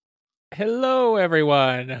Hello,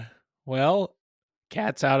 everyone. Well,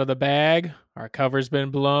 cat's out of the bag. Our cover's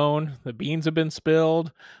been blown. The beans have been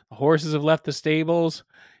spilled. The horses have left the stables.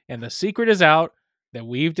 And the secret is out that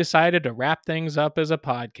we've decided to wrap things up as a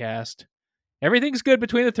podcast. Everything's good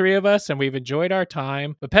between the three of us, and we've enjoyed our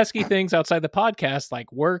time. But pesky things outside the podcast,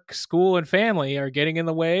 like work, school, and family, are getting in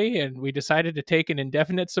the way, and we decided to take an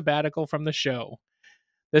indefinite sabbatical from the show.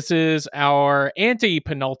 This is our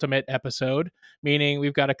anti-penultimate episode, meaning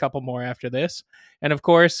we've got a couple more after this. And of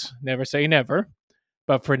course, never say never.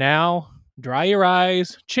 But for now, dry your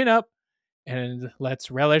eyes, chin up, and let's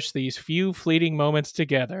relish these few fleeting moments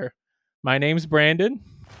together. My name's Brandon.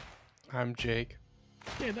 I'm Jake.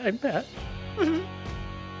 And I'm Pat.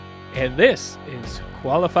 And this is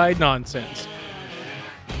Qualified Nonsense.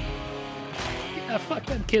 Yeah, fuck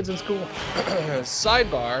them kids in school.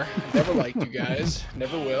 Sidebar. Never liked you guys.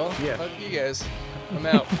 Never will. Yeah. Fuck you guys. I'm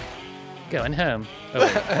out. Going home. Oh,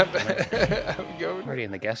 wait, I'm going. already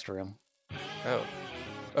in the guest room.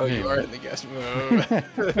 Oh, you are in the guest room.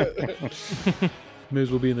 May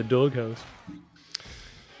as well be in the doghouse.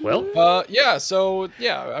 Well, yeah. So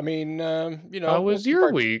yeah, I mean, how was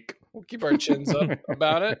your week? We'll keep our chins up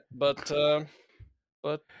about it, but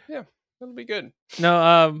yeah, it'll be good.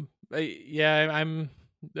 No, yeah, I'm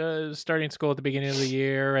starting school at the beginning of the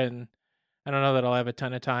year, and I don't know that I'll have a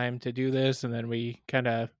ton of time to do this. And then we kind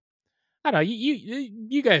of, I don't know,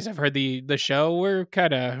 you guys have heard the show. We're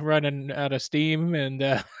kind of running out of steam,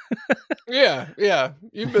 and Yeah,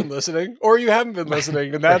 you've been listening, or you haven't been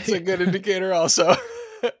listening, and that's a good indicator, also.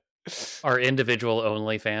 Our individual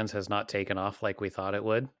OnlyFans has not taken off like we thought it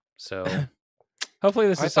would. So, hopefully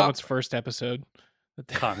this I is thought- someone's first episode.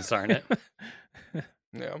 cons darn it.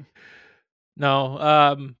 Yeah.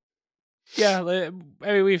 No, yeah, I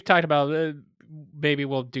mean, we've talked about maybe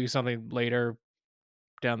we'll do something later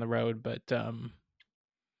down the road, but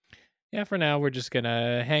yeah, for now we're just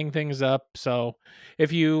gonna hang things up. So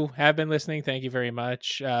if you have been listening, thank you very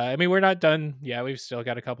much. I mean, we're not done. Yeah, we've still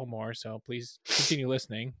got a couple more, so please continue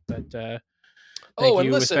listening. But thank and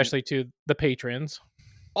you, listen, especially to the patrons.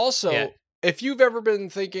 Also, Yeah. if you've ever been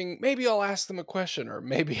thinking, maybe I'll ask them a question or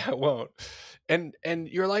maybe I won't, and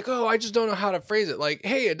you're like, oh, I just don't know how to phrase it. Like,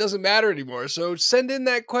 hey, it doesn't matter anymore. So send in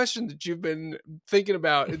that question that you've been thinking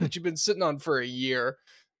about, that you've been sitting on for a year,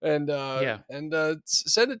 and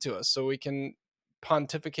send it to us so we can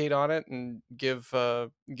pontificate on it and give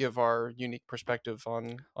our unique perspective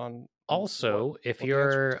on. Also, if what the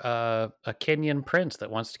you're a Kenyan prince that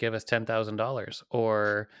wants to give us $10,000,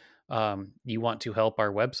 or you want to help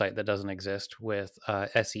our website that doesn't exist with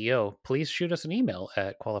SEO, please shoot us an email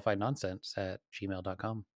at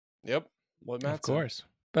qualifiednonsense@gmail.com. Yep. What Matt Of said. course.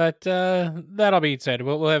 But that all being said,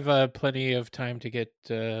 we'll have plenty of time to get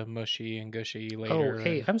mushy and gushy later. Oh,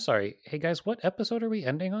 hey, I'm sorry. Hey, guys, what episode are we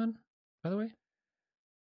ending on, by the way?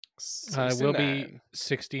 We'll be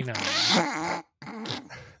 69.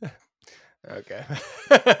 Okay.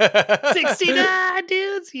 69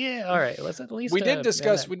 dudes. Yeah. All right. Let's at least. We did man,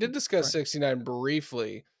 discuss right. 69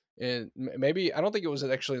 briefly, and maybe I don't think it was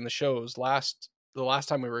actually in the show. It was the last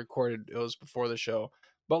time we recorded. It was before the show.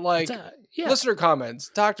 But like, Yeah. listener comments,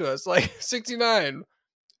 talk to us. Like 69,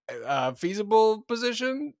 feasible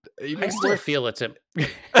position. I still feel it's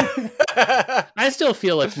I still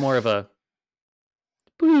feel it's more of a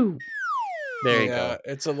boo. There you go.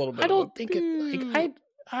 It's a little bit. I don't think it like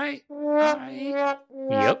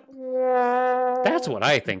Yep. That's what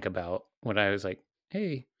I think about when I was like,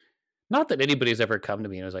 hey, not that anybody's ever come to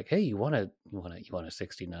me and was like, hey, you want a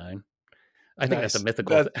 69? I think that's a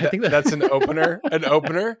mythical. I think that's an opener. An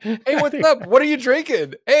opener. Hey, what's up? What are you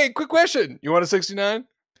drinking? Hey, quick question. You want a 69?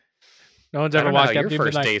 No one's I ever don't know walked how up your to me and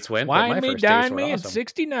first been like, dates went, but my wine me, first dates dine were me, and awesome.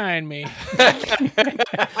 69 me.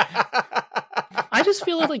 I just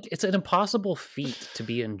feel like it's an impossible feat to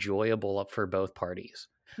be enjoyable for both parties.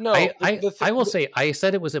 No, I will say, I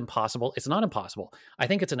said it was impossible. It's not impossible. I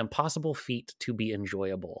think it's an impossible feat to be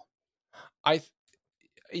enjoyable.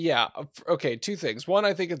 Yeah. Okay. Two things. One,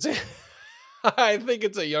 I think it's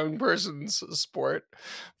a young person's sport.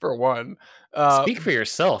 For one, Speak for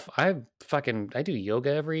yourself. I do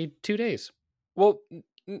yoga every 2 days. Well,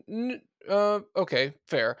 okay,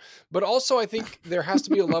 fair. But also, I think there has to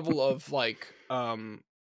be a level of like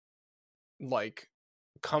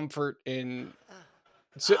comfort in.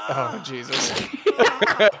 Oh Jesus!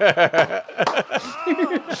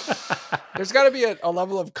 There's got to be a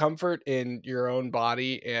level of comfort in your own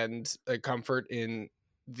body and a comfort in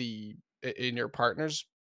your partner's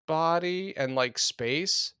body and like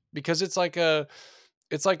space, because it's like a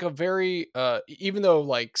very even though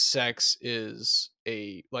like sex is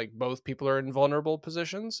a like both people are in vulnerable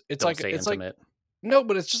positions, it's Don't like say it's intimate. No,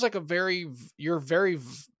 but it's just like you're very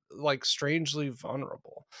like strangely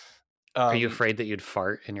vulnerable. Are you afraid that you'd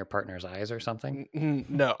fart in your partner's eyes or something?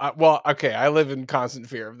 No. Well, okay, I live in constant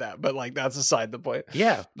fear of that, but like that's aside the point.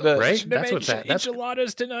 Yeah, right. That's what's that. That's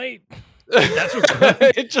enchiladas tonight. That's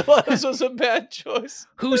what enchiladas was a bad choice.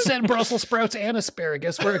 Who said Brussels sprouts and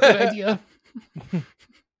asparagus were a good idea?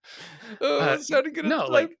 It sounded good. No,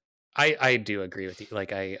 like I do agree with you.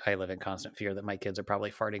 Like I live in constant fear that my kids are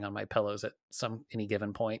probably farting on my pillows at any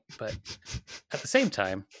given point. But at the same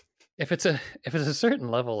time, if it's a certain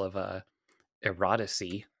level of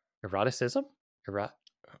eroticism,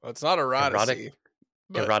 it's not erotic,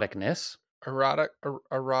 eroticness,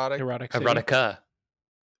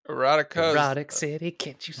 erotic city.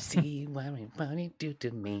 Can't you see what money do to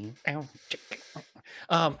me?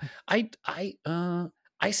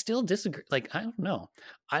 I still disagree. Like, I don't know.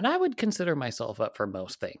 And I would consider myself up for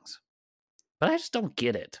most things, but I just don't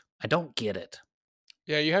get it. I don't get it.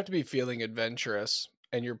 Yeah, you have to be feeling adventurous,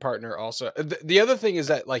 and your partner also. The other thing is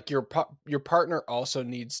that like your partner also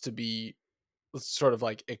needs to be sort of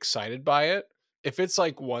like excited by it. If it's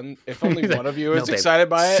like if only one of you is excited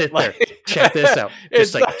by it, sit there, check this out.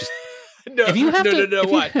 Just like, no, if you have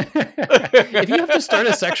what? If you have to start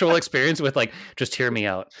a sexual experience with like, just hear me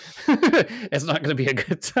out, it's not going to be a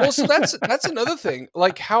good time. Well, so that's another thing.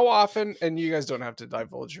 Like, how often? And you guys don't have to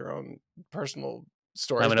divulge your own personal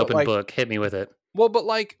stories. I'm an open book. Hit me with it. Well, but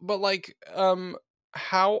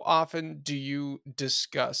how often do you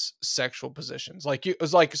discuss sexual positions? Like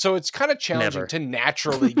so it's kind of challenging to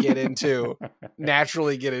naturally get into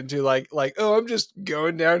like, oh, I'm just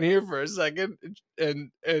going down here for a second.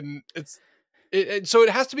 And so it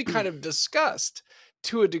has to be kind of discussed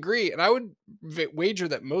to a degree. And I would wager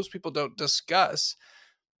that most people don't discuss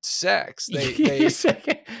sex. They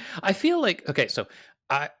I feel like, okay. So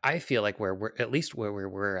I feel like where we're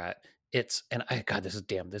at, this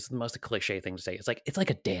is the most cliche thing to say. It's like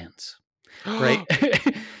a dance, right?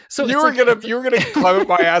 So you were gonna climb up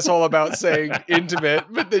my asshole about saying intimate,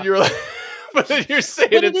 but then you're like, but then you're saying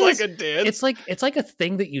it's like a dance. It's like a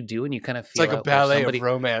thing that you do, and you kind of feel it's like a ballet of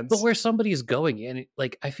romance, but where somebody's going, and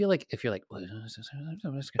like I feel like if you're like,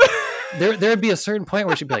 there'd be a certain point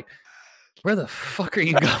where she'd be like, "Where the fuck are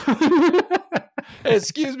you going?"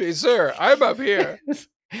 Excuse me, sir, I'm up here.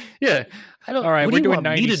 Yeah, I don't. All right, what we're do you doing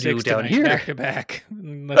want me to do down here, back to back.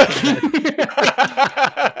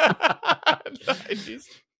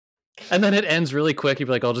 And then it ends really quick. You'd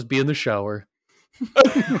be like, "I'll just be in the shower."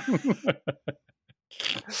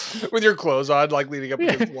 With your clothes on, like leaning up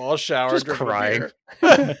against the wall, shower, just crying.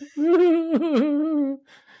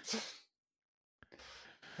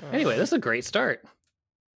 Anyway, this is a great start.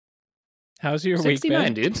 How's your week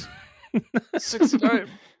 69, dudes? 69.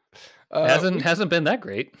 Hasn't been that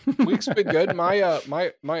great. Week's been good. My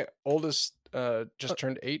oldest just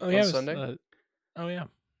turned 8 on Sunday. Oh yeah.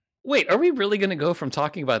 Wait, are we really going to go from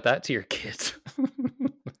talking about that to your kids?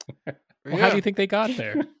 Well, how do you think they got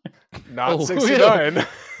there? Not 69.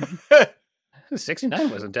 69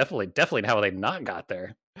 wasn't definitely how they not got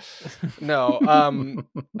there. No.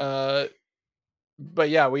 But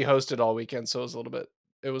yeah, we hosted all weekend, so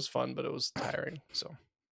it was fun, but it was tiring. So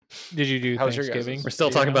did you do Thanksgiving? We're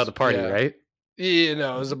still talking about the party, right? Yeah,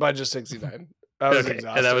 no, it was a bunch of 69. That was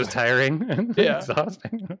exhausting. And that was tiring. Yeah.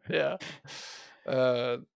 Exhausting. Yeah.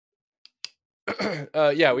 Yeah,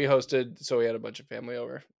 we hosted, so we had a bunch of family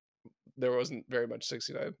over. There wasn't very much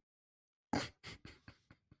 69. How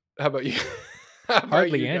about you?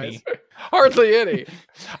 Hardly any. Hardly any.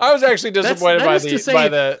 I was actually disappointed by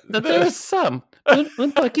the there was some.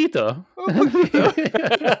 Un poquito.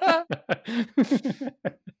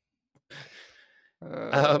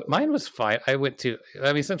 Mine was fine.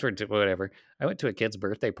 Since we're whatever, I went to a kid's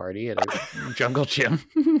birthday party at a jungle gym.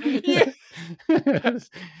 Yeah. Was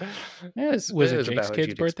it Jake's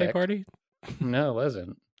kid's birthday party? No, it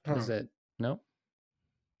wasn't. Was it? No.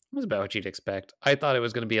 It was about what you'd expect. I thought it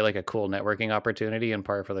was going to be like a cool networking opportunity, and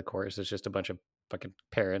par for the course, it's just a bunch of fucking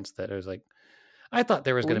parents that was like, I thought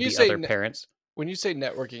there was going to be other parents. When you say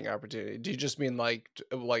networking opportunity, do you just mean like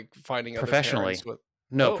finding professionally? Other parents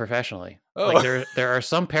No, professionally. Oh. Like there are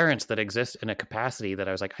some parents that exist in a capacity that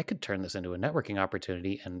I was like, I could turn this into a networking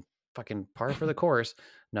opportunity, and fucking par for the course.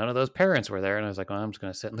 None of those parents were there, and I was like, well, I'm just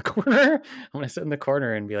going to sit in the corner. I'm going to sit in the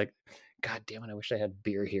corner and be like, God damn it, I wish I had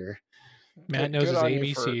beer here. Matt knows his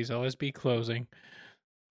ABCs. Always be closing.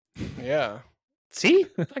 Yeah. See?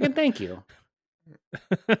 Fucking thank you.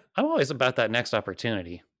 I'm always about that next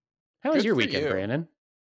opportunity. How was your weekend, Brandon?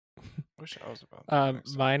 Wish I was about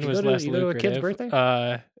that. Mine was less lucrative. A kid's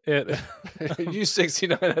birthday? You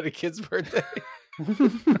 69 at a kid's birthday?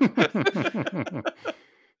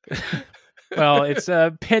 Well, it's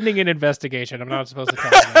pending an investigation. I'm not supposed to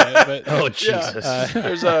talk about it, but Oh Yeah. Jesus!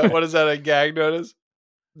 There's what is that? A gag notice?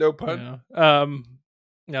 No pun.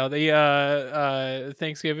 No, the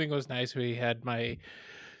Thanksgiving was nice. We had my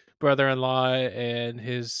brother-in-law and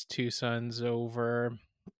his two sons over,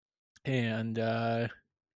 and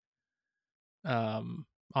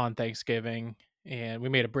on Thanksgiving, and we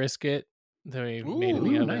made a brisket that we made in the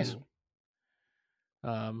Ooh, oven, nice.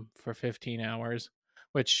 for 15 hours,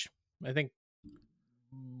 which I think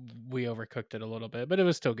we overcooked it a little bit, but it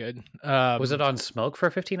was still good. Was it on smoke for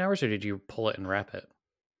 15 hours, or did you pull it and wrap it?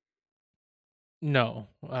 No,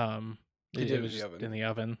 You it did it was in the just oven. in the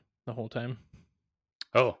oven the whole time.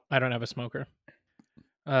 Oh, I don't have a smoker.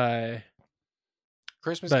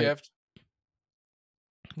 Christmas But- gift.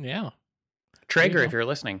 Yeah. Traeger, go. if you're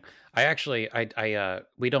listening,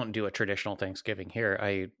 we don't do a traditional Thanksgiving here.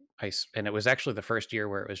 And it was actually the first year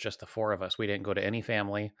where it was just the four of us. We didn't go to any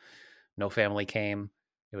family. No family came.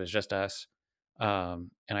 It was just us. And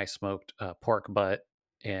I smoked pork butt,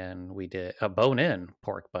 and we did a bone-in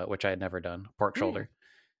pork butt, which I had never done, pork shoulder.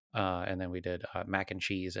 And then we did mac and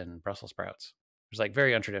cheese and Brussels sprouts. It was like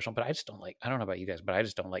very untraditional, but I just don't like. I don't know about you guys, but I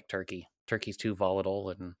just don't like turkey. Turkey's too volatile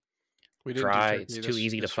and We didn't dry. do It's turkey too this-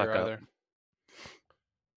 easy to this year fuck up. either.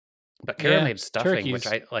 But Kara Yeah, made stuffing, which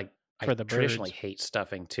turkey's I like. I for the traditionally birds. hate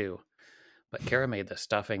stuffing too, but Kara made the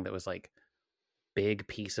stuffing that was like big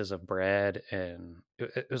pieces of bread, and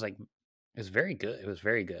it was like it was very good. It was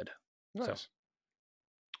very good. Nice.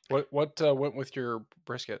 What went with your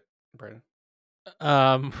brisket, Brandon?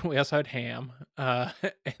 We also had ham. And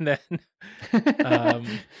then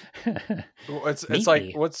Well, it's like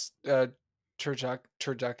Meaty. what's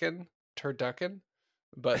turducken,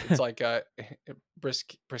 but it's like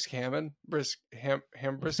brisk ham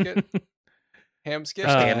brisket, ham skit,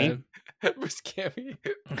 Scammy? briskami.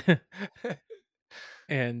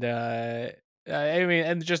 and I mean,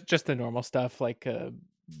 and just the normal stuff like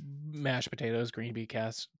mashed potatoes, green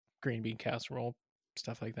bean casserole,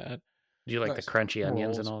 stuff like that. Do you like Nice. the crunchy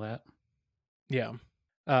onions and Rolls. all that? Yeah.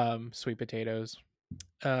 Sweet potatoes.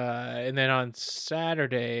 And then on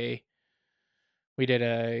Saturday we did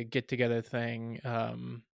a get together thing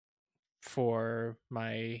for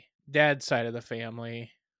my dad's side of the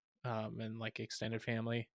family, and like extended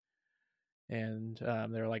family. And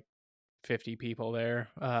there were like 50 people there.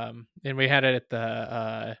 And we had it at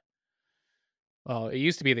the well, it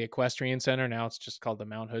used to be the Equestrian Center, now it's just called the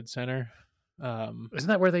Mount Hood Center. Isn't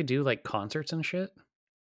that where they do like concerts and shit?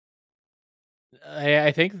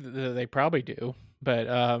 I think they probably do, but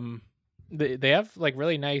they have like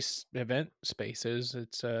really nice event spaces.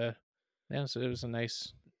 It's yeah, so it was a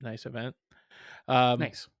nice event.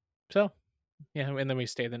 Nice. So yeah, and then we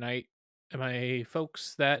stayed the night at my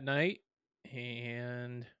folks that night,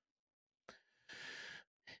 and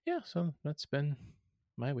yeah, so that's been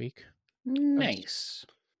my week. Nice.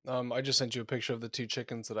 I just sent you a picture of the 2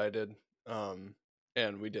 chickens that I did.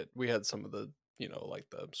 And we had some of the, like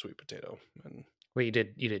the sweet potato and Wait, you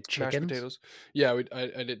did mashed chickens? potatoes. Yeah,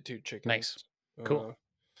 I did 2 chickens. Nice. Cool.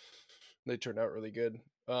 They turned out really good.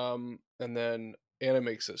 And then Anna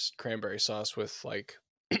makes this cranberry sauce with like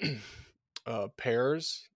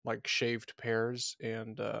pears, like shaved pears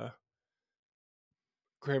and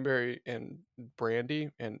cranberry and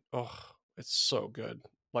brandy, and it's so good.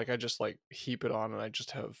 Like I just like heap it on, and I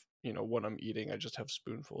just have, when I'm eating, I just have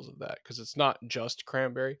spoonfuls of that because it's not just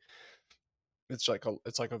cranberry. It's like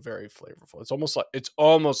a very flavorful. It's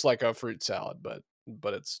almost like a fruit salad,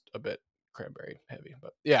 but it's a bit cranberry heavy.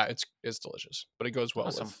 But yeah, it's delicious. But it goes well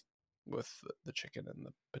Awesome. with the chicken and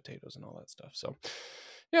the potatoes and all that stuff. So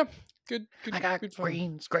yeah, good. I got good fun.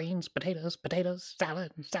 greens, potatoes,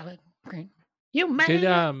 salad, green. You man.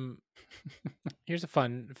 Did here's a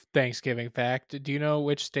fun Thanksgiving fact. Do you know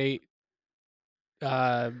which state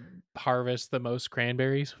harvests the most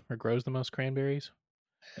cranberries or grows the most cranberries?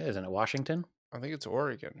 Isn't it Washington? I think it's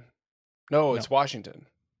Oregon. No, it's Washington.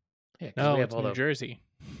 Yeah, 'cause No, we have it's all New the... Jersey.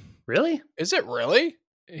 Really? Is it really?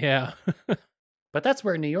 Yeah. But that's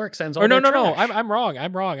where New York sends all Or no. their trash. I'm wrong.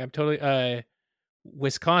 I'm totally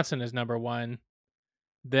Wisconsin is number 1.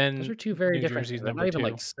 Then Those are 2 very New different Jersey's things. They're number not even 2.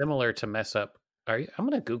 like similar to mess up. Are you? I'm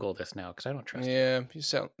gonna Google this now because I don't trust you. Yeah, you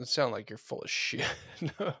sound like you're full of shit.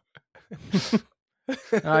 No.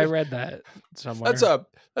 I read that somewhere.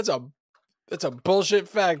 That's a bullshit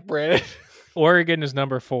fact, Brandon. Oregon is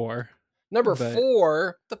number 4. Number But-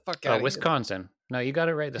 4. The fuck out of Wisconsin. No, you got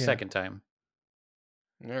it right the Yeah. second time.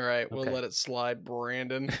 Here. All right, we'll Okay. let it slide,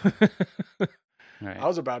 Brandon. All right. I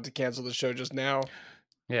was about to cancel the show just now.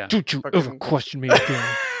 Yeah. Don't you Fucking- ever question me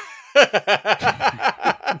again.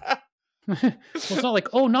 Well, it's not like,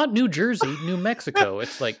 oh, not New Jersey, New Mexico.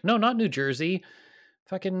 It's like, no, not New Jersey.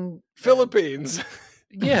 Fucking Philippines.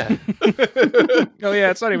 yeah. Oh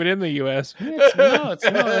yeah, it's not even in the U.S.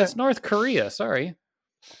 It's North Korea. Sorry.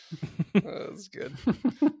 That's good.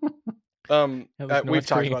 Yeah, those We've North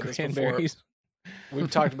talked Korean about this before. cranberries.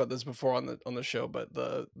 We've talked about this before on the show, but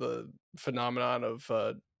the phenomenon of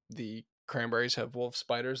the cranberries have wolf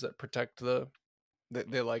spiders that protect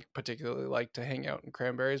they like particularly like to hang out in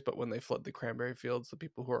cranberries, but when they flood the cranberry fields, the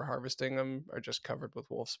people who are harvesting them are just covered with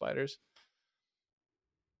wolf spiders.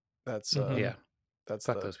 That's Yeah. that's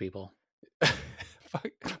Fuck those people.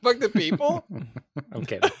 fuck the people. I'm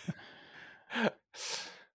kidding.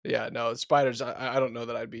 Yeah, no, spiders. I don't know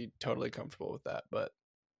that I'd be totally comfortable with that, but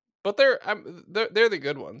they're the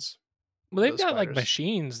good ones. Well, they've Those got like spiders.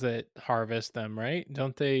 machines that harvest them, right?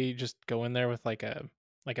 Don't they just go in there with like a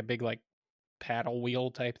big like paddle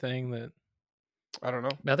wheel type thing that I don't know.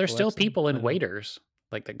 Now there's still collects them? people I and don't know. waiters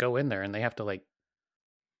like that go in there and they have to like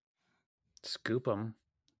scoop them.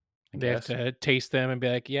 They have to taste them and be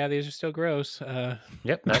like, yeah, these are still gross.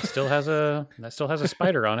 Yep, that still has a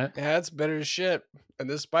spider on it. Yeah, it's better as shit. And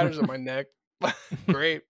this spider's on my neck.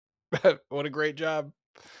 Great. What a great job.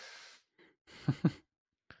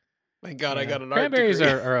 Thank God I yeah. got an art Cranberries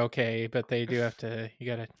degree. are okay, but they do have to. You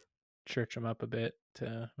got to church them up a bit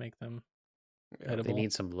to make them Yeah, edible. They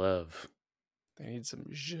need some love they need some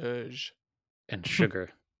zhuzh. and sugar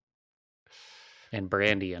and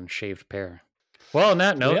brandy and shaved pear. Well, on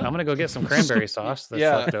that note, Yeah. I'm gonna go get some cranberry sauce that's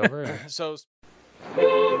Yeah. left over. So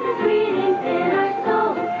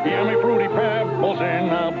Yummy fruity pebbles in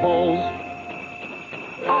a bowl.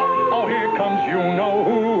 Oh, here comes you know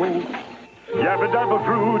who. Yabba dabba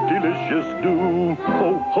fruit, delicious do.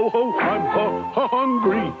 Ho, ho, ho, I'm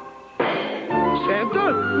hungry.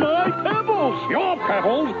 Santa, my pebbles. Your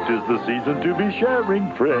pebbles. 'Tis the season to be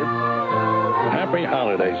sharing, Fred. Happy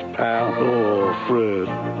holidays, pal. Oh, Fred.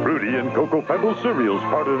 Fruity and Cocoa Pebble cereals,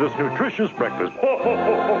 part of this nutritious breakfast. Ho, ho,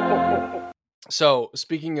 ho, ho, ho, ho. So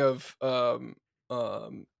speaking of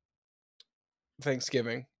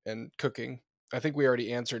Thanksgiving and cooking, I think we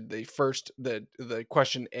already answered the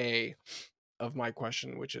question A of my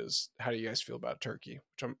question, which is how do you guys feel about turkey?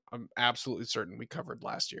 Which I'm absolutely certain we covered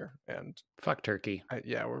last year, and Fuck turkey. I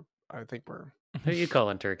think we're Who you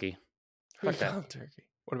calling turkey? Fuck that. on turkey.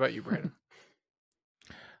 What about you, Brandon?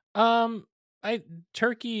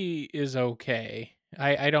 Turkey is okay.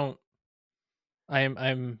 I'm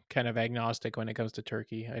kind of agnostic when it comes to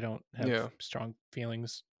turkey. I don't have Yeah. strong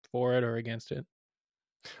feelings for it or against it.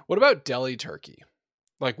 What about deli turkey?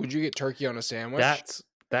 Like, would you get turkey on a sandwich?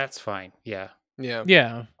 That's fine. Yeah. Yeah,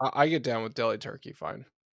 Yeah. I get down with deli turkey. Fine,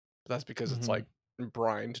 but that's because it's Mhm. like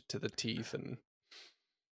brined to the teeth and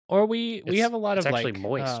Or we It's- have a lot it's of actually like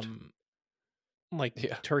moist.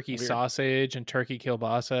 Yeah, turkey weird. sausage and turkey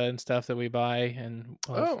kielbasa and stuff that we buy and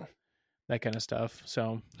that kind of stuff.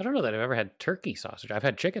 So I don't know that I've ever had turkey sausage. I've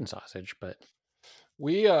had chicken sausage, but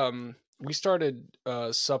we started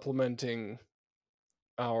supplementing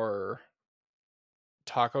our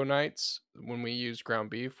taco nights when we used ground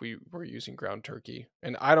beef. We were using ground turkey,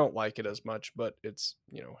 and I don't like it as much, but it's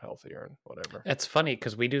healthier and whatever. it's funny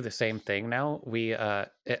because we do the same thing now. We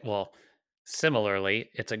similarly,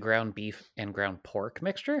 it's a ground beef and ground pork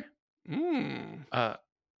mixture.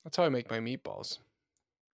 That's how I make my meatballs.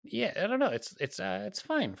 Yeah, I don't know. It's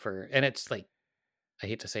fine and it's like, I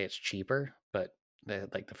hate to say it's cheaper, but the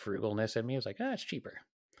frugalness in me is like, it's cheaper,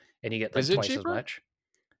 and you get like Is it twice as cheaper? much.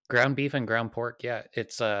 Ground beef and ground pork, yeah,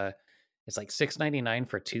 it's like $6.99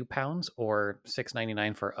 for 2 pounds or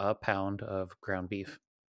 $6.99 for a pound of ground beef.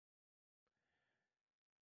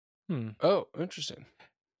 Oh, interesting.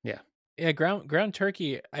 yeah, ground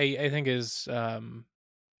turkey I think is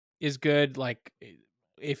good, like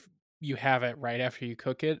if you have it right after you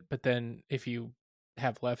cook it, but then if you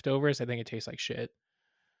have leftovers, I think it tastes like shit.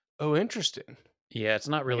 Oh, interesting. Yeah, it's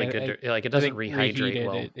not really Like, good. It I doesn't think rehydrate reheated,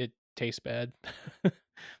 well. it tastes bad.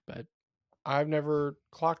 But I've never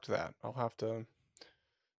clocked that. I'll have to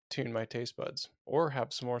tune my taste buds or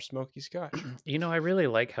have some more smoky scotch. I really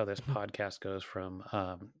like how this podcast goes from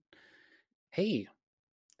hey,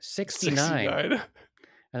 69. $69.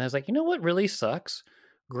 And I was like, you know what really sucks?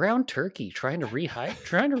 Ground turkey trying to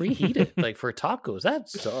reheat it like for tacos. That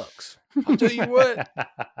sucks. I'll tell you what.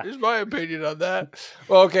 Here's my opinion on that.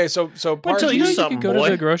 Well, okay, so part tell you you know, you something, can go to boy.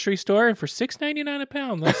 the grocery store and for $6.99 a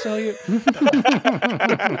pound, they'll sell you.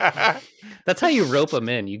 That's how you rope them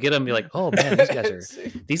in. You get them, be like, oh man, these guys are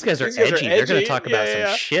These guys are edgy. They're going edgy. to talk about Yeah, some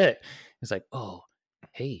yeah. shit. It's like, oh,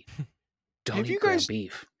 hey, don't Have eat you ground guys-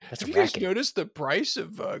 beef. That's Have you guys racket. noticed the price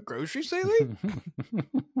of groceries lately?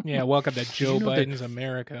 Yeah, welcome to Joe you know that- Biden's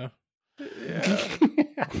America. Yeah.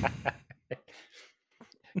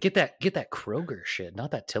 Get that Kroger shit,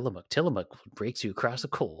 not that Tillamook. Tillamook breaks you across the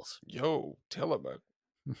coals. Yo, Tillamook.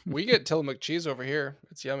 We get Tillamook cheese over here.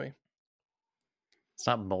 It's yummy. It's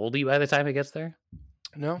not moldy by the time it gets there.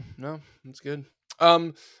 No, it's good.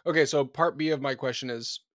 Okay, so part B of my question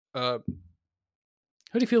is, How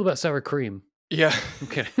do you feel about sour cream? yeah,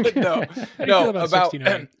 Okay. no, How do you feel about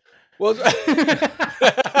 69? well,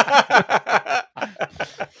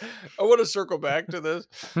 I want to circle back to this.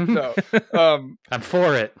 No, I'm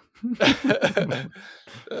for it.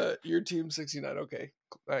 your team 69. Okay,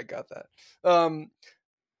 I got that.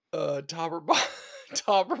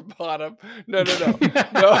 Top or bottom? No.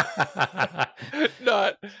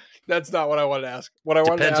 Not. That's not what I wanted to ask. What I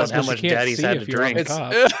wanted to Depends on ask how was, much you can't daddy's see had if to you're on drink.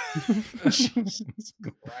 top. Jesus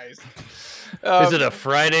Christ. Is it a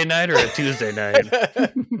Friday night or a Tuesday night?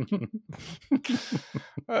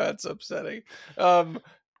 That's upsetting. Ow.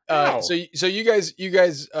 So you guys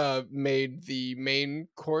made the main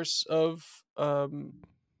course of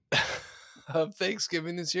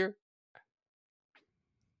Thanksgiving this year.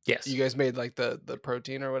 Yes. You guys made like the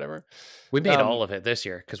protein or whatever. We made all of it this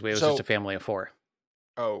year because we was just so- a family of 4.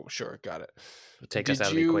 Oh, sure, got it. Take us Did out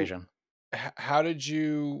of the you- equation. How did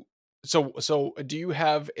you? So do you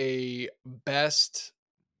have a best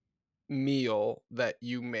meal that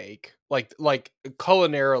you make, like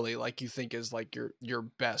culinarily, like you think is like your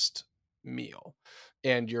best meal,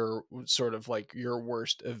 and your sort of like your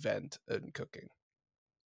worst event in cooking?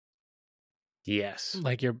 Yes.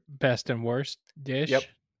 Like your best and worst dish? Yep.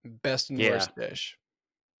 Best and Yeah. worst dish.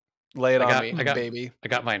 Lay it I on got- me, I got- baby. I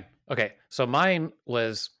got mine. Okay. So mine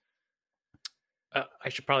was. I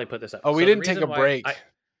should probably put this up. Oh, we So the didn't take a reason why break.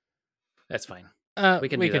 That's fine. We We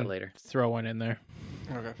can do that later. Throw one in there.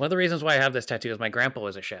 Okay. One of the reasons why I have this tattoo is my grandpa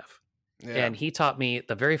was a chef. Yeah. And he taught me,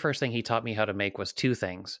 the very first thing he taught me how to make was 2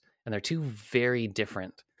 things. And they're 2 very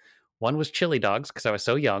different. One was chili dogs because I was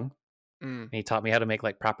so young. Mm, And he taught me how to make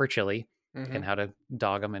like proper chili mhm. and how to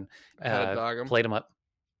dog them and How to dog 'em. plate them up.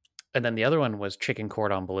 And then the other one was chicken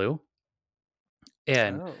cordon bleu.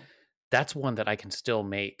 And Oh. that's one that I can still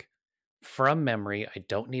make from memory. I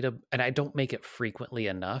don't need and I don't make it frequently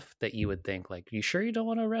enough that you would think like, you sure you don't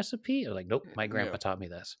want a recipe? Or like, nope, my grandpa Yeah. taught me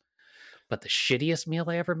this. But the shittiest meal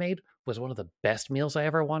I ever made was one of the best meals I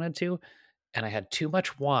ever wanted to. And I had too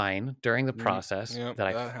much wine during the process yep, that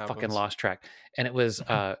I that fucking happens. lost track. And it was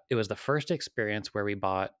the first experience where we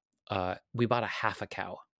bought a half a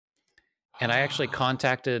cow. And I actually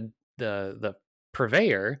contacted the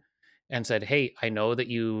purveyor and said, "Hey, I know that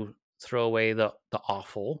you throw away the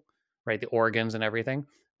offal, right, the organs and everything,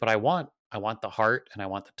 but I want the heart and I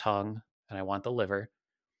want the tongue and I want the liver."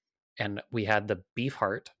 And we had the beef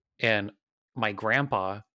heart, and my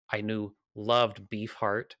grandpa, I knew, loved beef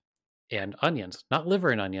heart and onions, not liver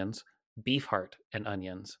and onions, beef heart and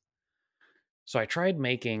onions. So I tried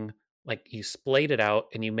making, like, you splayed it out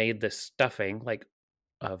and you made this stuffing like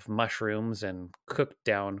of mushrooms and cooked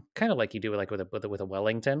down, kind of like you do like with a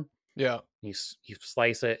Wellington. Yeah. You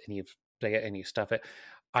slice it and you stuff it.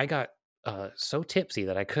 I got so tipsy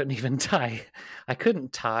that I couldn't even tie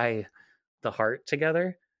the heart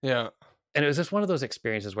together. Yeah. And it was just one of those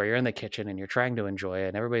experiences where you're in the kitchen and you're trying to enjoy it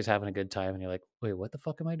and everybody's having a good time and you're like, wait, what the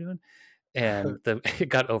fuck am I doing? And it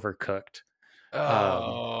got overcooked.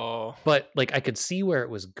 Oh. But like I could see where it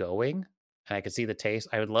was going and I could see the taste.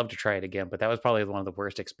 I would love to try it again, but that was probably one of the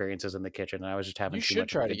worst experiences in the kitchen. And I was just having You too should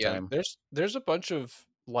much try of it a good again. time. There's a bunch of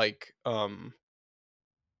like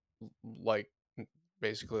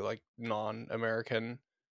basically like non-American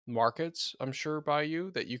markets, I'm sure, by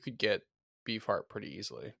you that you could get beef heart pretty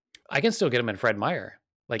easily. I can still get them in Fred Meyer.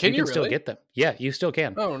 Like Can you you can still really? get them. Yeah, you still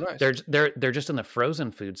can. Oh, nice. They're just in the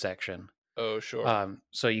frozen food section. Oh, sure.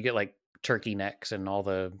 So you get like turkey necks and all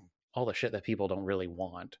the shit that people don't really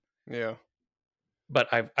want. Yeah. But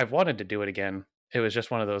I've wanted to do it again. It was just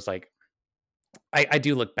one of those like I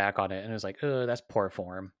do look back on it and it was like, oh, that's poor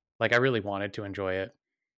form. Like I really wanted to enjoy it.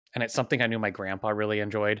 And it's something I knew my grandpa really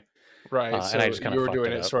enjoyed. Right. And I just kinda you were fucked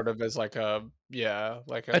doing it it up. sort of as like a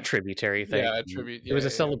A tributary thing. yeah, a tribute. It was yeah,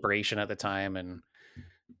 a celebration at the time and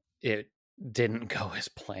it didn't go as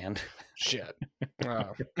planned. Shit.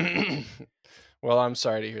 Oh. Well, I'm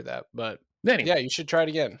sorry to hear that, but Anyway, yeah, you should try it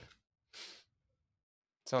again.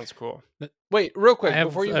 Sounds cool. Th- Wait, real quick I have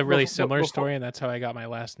before you a really before- similar before- story, and that's how I got my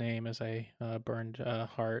last name, as I burned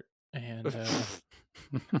heart and.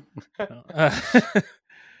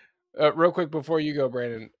 real quick before you go,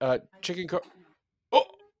 Brandon. Chicken. Oh,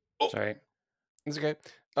 sorry. it's okay.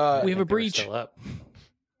 We have I a think they were breach. still up.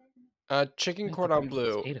 Chicken It's cordon okay,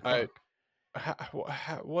 bleu. it's 8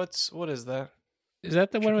 o'clock. What is that? Is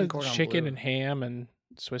that the one Chicken with cordon chicken bleu. and ham and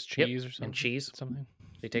Swiss Yep, cheese or something. and cheese. Something.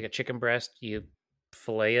 So you take a chicken breast, you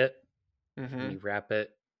fillet it, Mm-hmm. and you wrap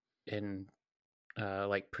it in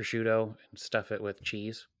like prosciutto and stuff it with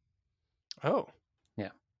cheese. Oh. Yeah.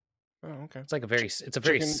 Oh, okay. It's like a very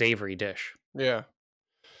chicken- savory dish. Yeah.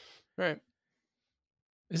 Right.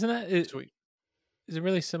 Isn't that Sweet. Is it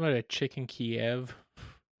really similar to chicken Kiev?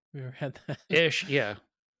 We ever had that? Ish, yeah.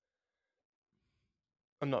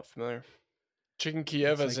 I'm not familiar. Chicken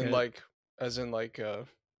Kiev, It's as in like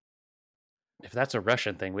If that's a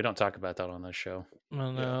Russian thing, we don't talk about that on this show.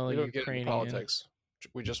 Well, yeah, no, we like don't get into Ukrainian. politics.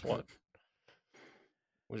 We just want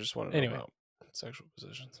to know Anyway. about sexual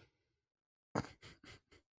positions.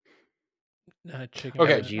 Chicken.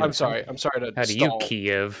 Okay, you- I'm sorry. I'm sorry to How do you stall.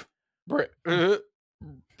 Kiev?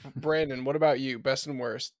 Brandon, what about you? Best and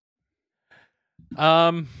worst?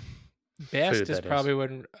 Best Food, is that is. probably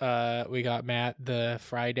when we got Matt the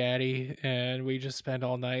Fry Daddy, and we just spent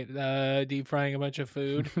all night deep frying a bunch of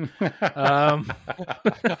food. I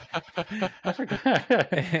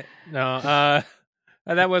forgot. No,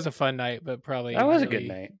 that was a fun night, but probably That was a good really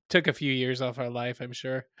night. Took a few years off our life, I'm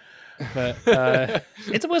sure. But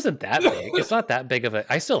It wasn't that big. It's not that big of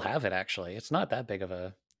a. I still have it actually. It's not that big of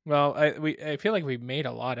a. well, I feel like we made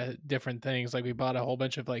a lot of different things. Like we bought a whole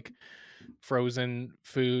bunch of like frozen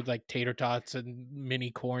food, like tater tots and mini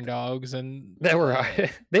corn dogs, and They were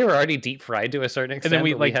already deep fried to a certain extent. and then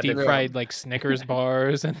we but like had deep to- fried like Snickers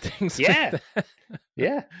bars and things. Yeah. like that.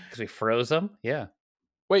 Yeah, because we froze them. Yeah.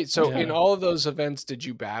 Wait, so in Yeah. all of those events, did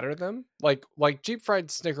you batter them? Like deep fried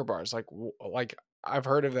Snicker bars? Like I've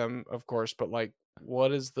heard of them, of course, but like,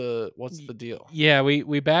 what's the deal? Yeah,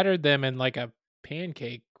 we battered them in like a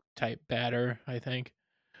pancake type batter, I think.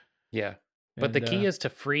 Yeah. But the And, key is to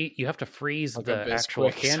freeze. You have to freeze Like a the actual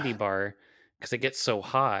Bisquick. candy bar because it gets so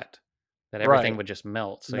hot that everything Right. would just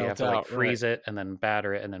melt. So you Melt have to like out, right. freeze it and then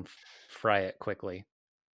batter it and then fry it quickly.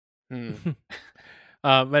 Hmm.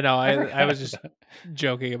 but no, I forgot was just about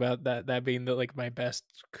joking about that being the like my best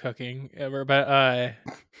cooking ever. But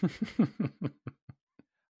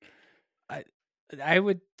I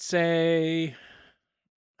would say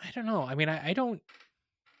I don't know. I mean, I don't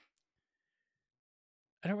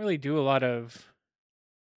really do a lot of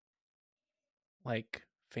like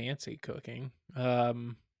fancy cooking.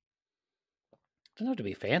 Doesn't have to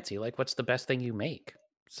be fancy. Like, what's the best thing you make?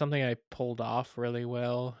 Something I pulled off really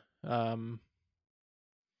well. I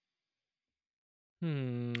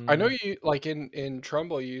know you like in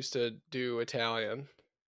Trumbull you used to do Italian.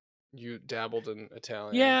 You dabbled in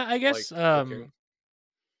Italian. Yeah, I guess cooking.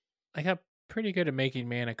 I got pretty good at making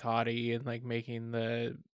manicotti and like making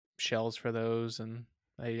the shells for those, and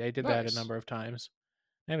I did that Nice. a number of times.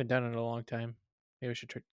 I haven't done it in a long time. Maybe I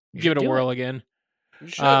should You give should it a do whirl again. You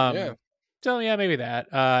should, yeah. So yeah, maybe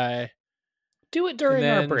that. Do it during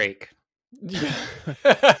our then- break.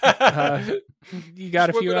 You got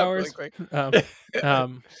a Just whip few it up hours. really quick.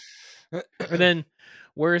 And then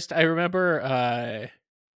worst, I remember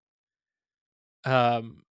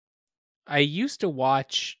I used to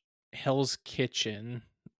watch Hell's Kitchen,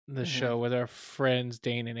 the Mhm. show with our friends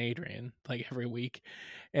Dane and Adrian, like every week.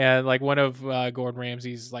 And like one of Gordon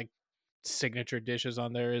Ramsay's like signature dishes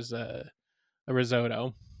on there is a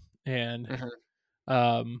risotto. And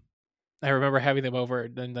Mhm. I remember having them over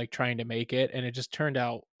and like trying to make it, and it just turned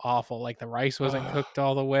out awful. Like the rice wasn't Ugh. cooked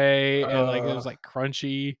all the way, and like it was Ugh. like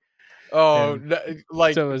crunchy. Oh, And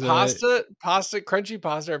like so it was crunchy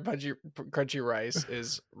pasta or crunchy rice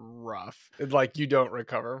is rough. Like you don't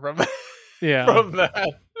recover from Yeah. from that.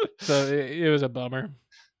 So it was a bummer.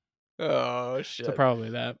 Oh shit. So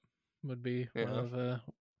probably that would be Yeah.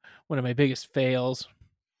 one of my biggest fails.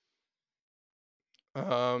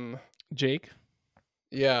 Jake?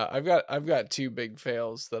 Yeah, I've got two big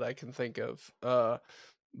fails that I can think of.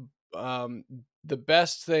 The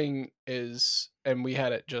best thing is, and we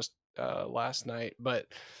had it just last night, but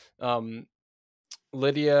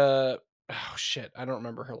Lydia, oh shit, I don't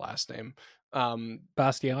remember her last name.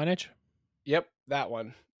 Bastianich? Yep, that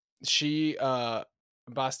one. She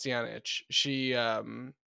Bastianich. She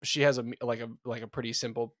has a pretty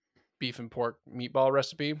simple beef and pork meatball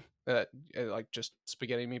recipe that like just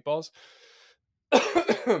spaghetti meatballs.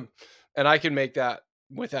 And I can make that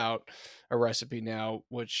without a recipe now,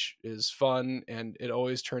 which is fun, and it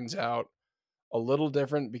always turns out a little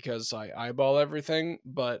different because I eyeball everything,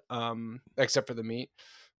 but except for the meat.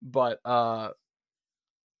 But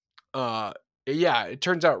yeah, it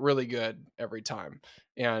turns out really good every time,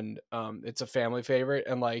 and it's a family favorite.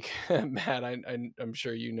 And like Matt, I'm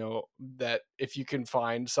sure you know that if you can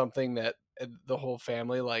find something that the whole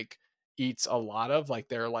family like eats a lot of, like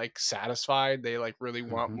they're like satisfied, they like really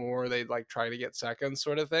want more, they like try to get seconds,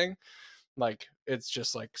 sort of thing. Like it's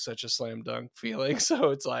just like such a slam dunk feeling.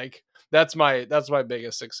 So it's like that's my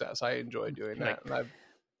biggest success. I enjoy doing You're that. like, And I've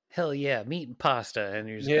hell yeah, meat and pasta, and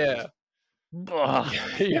you're just got yeah. these. Ugh.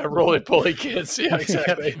 Yeah, roly poly kids. Yeah,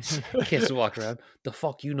 exactly. Kids walk around. The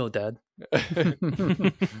fuck you know, Dad.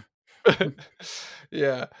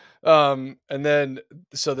 Yeah. And then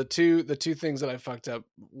so the two things that I fucked up,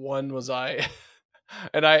 one was I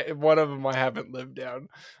and one of them I haven't lived down.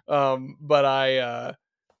 But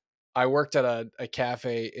I worked at a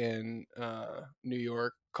cafe in New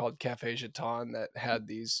York called Cafe Jeton that had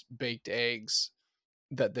these baked eggs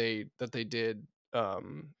that they did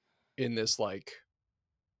in this like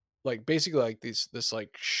basically like this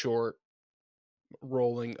like short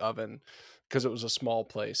rolling oven because it was a small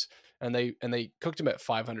place, and they cooked them at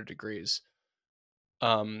 500 degrees.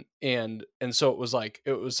 And so it was like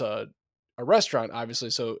it was a restaurant, obviously,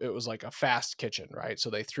 so it was like a fast kitchen, right? So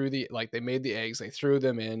they threw they made the eggs, they threw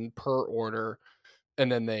them in per order,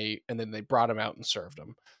 and then they brought them out and served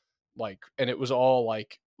them, like, and it was all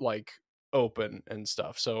like open and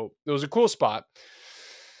stuff. So it was a cool spot.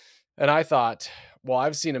 And I thought, well,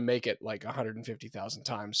 I've seen him make it like 150,000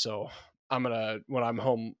 times, so I'm gonna, when I'm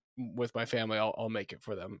home with my family, I'll make it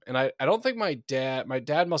for them. And I don't think my dad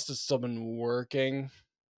must have still been working,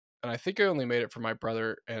 and I think I only made it for my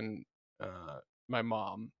brother and my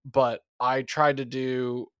mom. But I tried to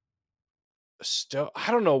do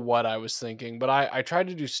I don't know what I was thinking, but I tried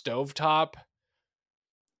to do stovetop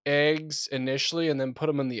eggs initially and then put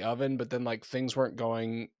them in the oven, but then like things weren't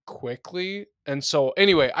going quickly. And so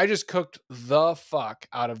anyway, I just cooked the fuck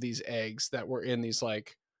out of these eggs that were in these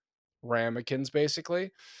like ramekins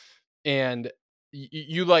basically. And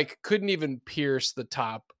you like couldn't even pierce the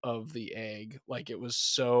top of the egg. Like it was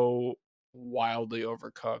so wildly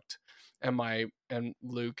overcooked. And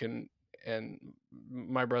Luke and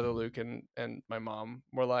my brother Luke and my mom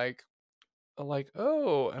were like,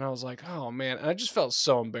 oh, and I was like, oh man, and I just felt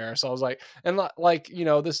so embarrassed. I was like, and like, you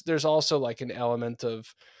know, there's also like an element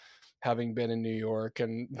of having been in New York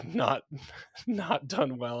and not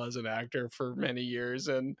done well as an actor for many years,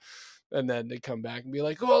 and then to come back and be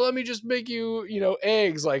like, oh, let me just make you, you know,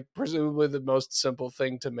 eggs, like presumably the most simple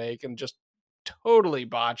thing to make, and just totally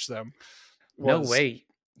botch them. No Was way.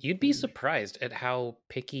 You'd be surprised at how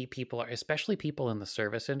picky people are, especially people in the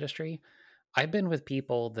service industry. I've been with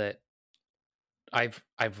people that I've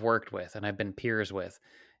worked with and I've been peers with,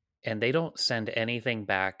 and they don't send anything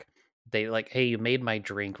back. They like, hey, you made my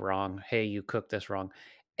drink wrong. Hey, you cooked this wrong.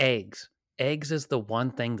 Eggs. Eggs is the one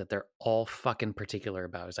thing that they're all fucking particular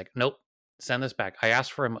about. It's like, nope, send this back. I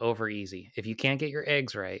asked for them over easy. If you can't get your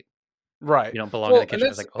eggs right, right. you don't belong in Well, the kitchen. I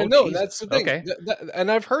was like, oh and no, that's Jesus. the thing. Okay.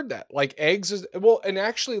 And I've heard that like eggs is, well, and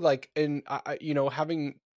actually like in you know,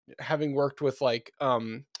 having worked with like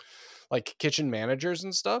kitchen managers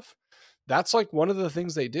and stuff, that's like one of the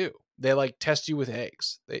things they do. They like test you with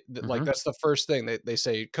eggs. Like that's the first thing they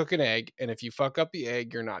say, cook an egg, and if you fuck up the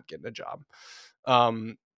egg, you're not getting a job.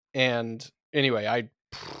 And anyway, I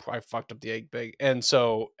fucked up the egg big, and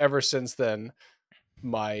so ever since then,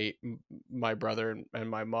 my brother and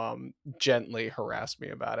my mom gently harassed me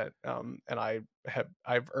about it. And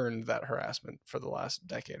I've earned that harassment for the last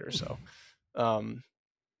decade or so.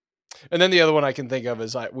 And then the other one I can think of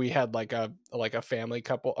is we had like a family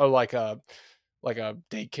couple, or like a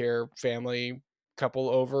daycare family couple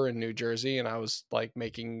over in New Jersey, and I was like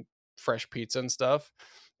making fresh pizza and stuff.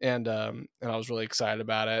 And I was really excited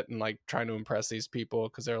about it and like trying to impress these people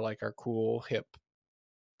because they're like our cool hip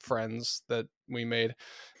friends that we made.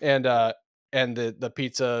 And the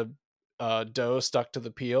pizza dough stuck to the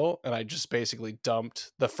peel, and I just basically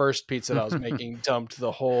dumped the first pizza that I was making, dumped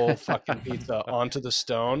the whole fucking pizza onto the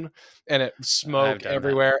stone, and it smoked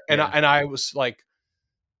everywhere. And I was like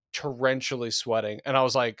torrentially sweating, and I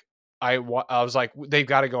was like, I was like, they've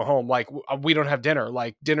got to go home. Like, we don't have dinner.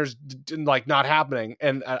 Like, dinner's like not happening.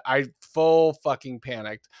 And I full fucking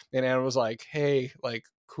panicked. And Anna was like, hey, like,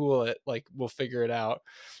 cool it. Like, we'll figure it out.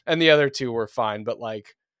 And the other two were fine. But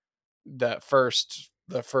like the first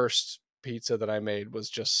pizza that I made was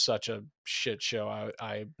just such a shit show.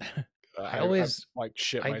 I always like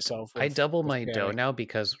shit myself. I double my panic. dough now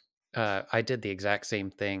because I did the exact same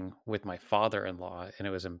thing with my father-in-law, and it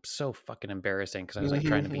was so fucking embarrassing because I was like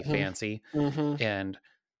trying to be fancy. And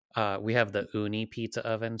we have the Uni pizza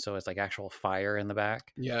oven, so it's like actual fire in the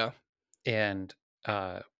back. Yeah. And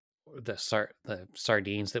the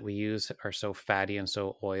sardines that we use are so fatty and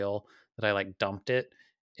so oil that I like dumped it,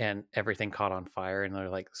 and everything caught on fire, and they're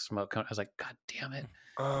like smoke. I was like, God damn it!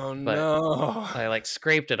 Oh But no! I like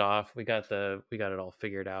scraped it off. We got it all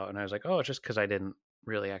figured out, and I was like, oh, it's just because I didn't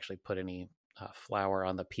really actually put any flour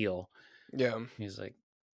on the peel. Yeah. He's like,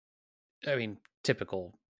 I mean,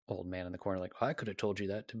 typical old man in the corner, like, I could have told you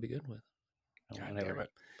that to begin with. God Whatever. damn it.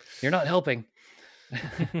 You're not helping.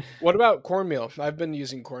 What about cornmeal? I've been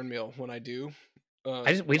using cornmeal when I do.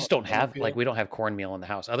 We just don't have peel. we don't have cornmeal in the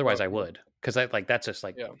house. Otherwise, I Okay. would, because that's just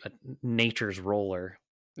like Yeah. a nature's roller.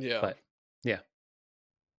 Yeah. But yeah.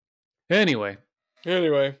 Anyway,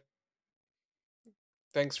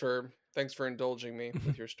 thanks for indulging me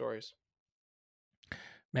with your stories.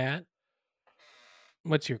 Matt,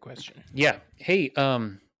 what's your question? yeah. Hey,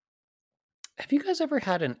 have you guys ever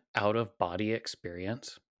had an out of body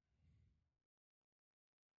experience?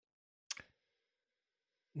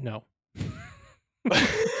 No.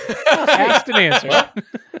 Asked and answered.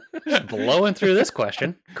 Just blowing through this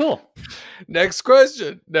question. Cool. Next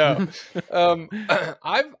question. No.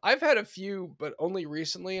 I've had a few, but only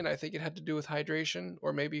recently, and I think it had to do with hydration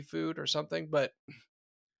or maybe food or something, but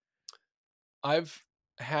I've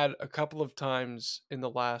had a couple of times in the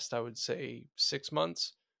last, I would say 6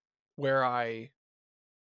 months, where I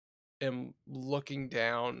am looking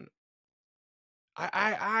down.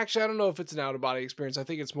 I actually, I don't know if it's an out of body experience. I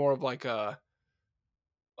think it's more of like a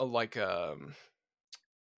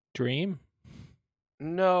Dream?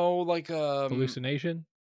 hallucination. Hallucination?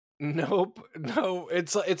 Nope. No,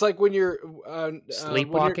 it's like when you're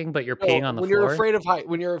Sleepwalking, but you're peeing on the when floor. you're afraid of height,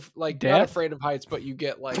 when you're like not Death? afraid of heights, but you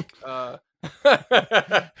get like no.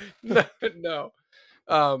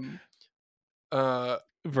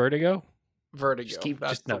 Vertigo? Vertigo. Just keep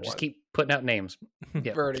That's the just one. keep putting out names.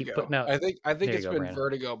 Yeah, Vertigo. keep putting out. I think There it's you go, been Brandon.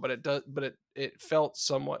 vertigo, but it felt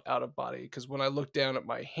somewhat out of body because when I looked down at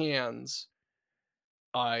my hands,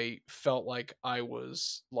 I felt like I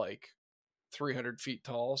was like 300 feet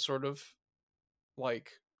tall, sort of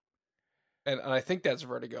like, and I think that's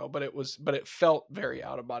vertigo, but it felt very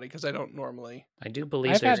out of body because I don't normally. I do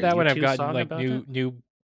believe I've there's had that a when I've YouTube gotten song like about new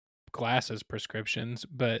glasses prescriptions,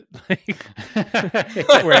 but like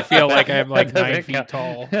where I feel like I'm like That 9 doesn't feet count.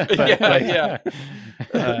 tall. Yeah,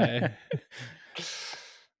 yeah.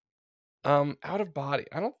 Out of body.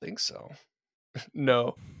 I don't think so.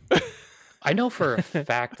 No. I know for a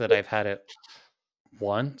fact that I've had it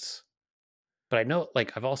once, but I know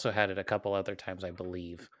like I've also had it a couple other times, I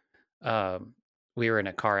believe. We were in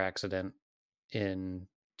a car accident in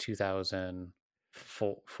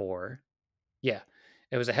 2004. Yeah.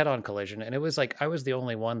 It was a head-on collision, and it was like I was the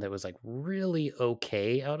only one that was like really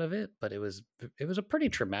okay out of it, but it was a pretty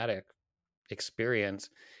traumatic experience.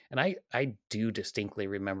 And I do distinctly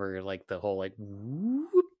remember like the whole like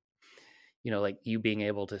whoop, like you being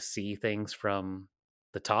able to see things from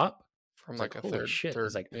the top. From It's like a holy third. shit.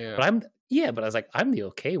 It's like, Yeah. but I was like, I'm the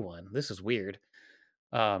okay one. This is weird.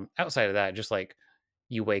 Outside of that, just like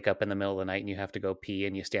you wake up in the middle of the night and you have to go pee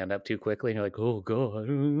and you stand up too quickly and you're like, oh god,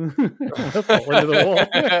 fall into the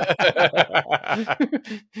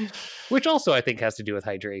wall. Which also I think has to do with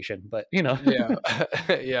hydration, but Yeah.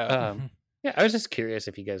 Yeah. Yeah, I was just curious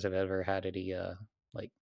if you guys have ever had any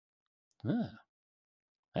like,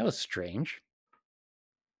 that was strange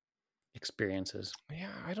experiences.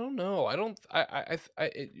 Yeah, I don't know. I don't.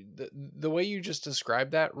 The way you just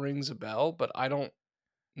described that rings a bell, but I don't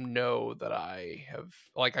know that I have.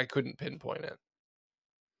 Like, I couldn't pinpoint it.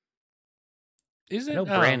 I know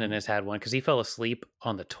Brandon has had one because he fell asleep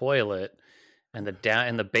on the toilet and down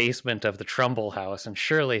in the basement of the Trumbull house, and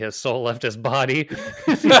surely his soul left his body.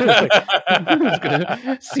 He was like, I was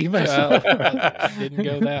gonna see myself. It didn't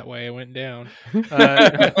go that way. It went down.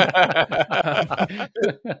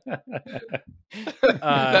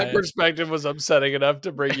 That perspective was upsetting enough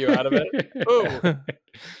to bring you out of it. Oh,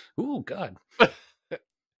 ooh, God!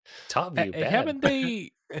 Top view. Bad. Haven't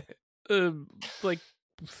they like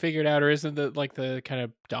figured out, or isn't the like the kind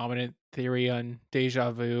of dominant theory on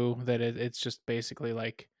deja vu that it's just basically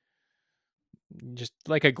like just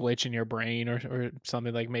like a glitch in your brain or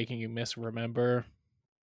something, like making you misremember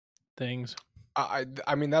things? I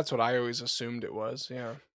mean, that's what I always assumed it was.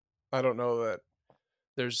 Yeah, I don't know that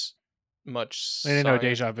there's much. I didn't know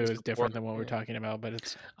science deja vu to is different than support what we're it. talking about, but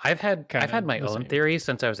it's I've had my the own same. theories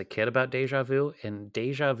since I was a kid about deja vu, and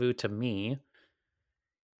deja vu to me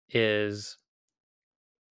is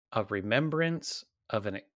a remembrance of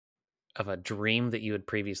a dream that you had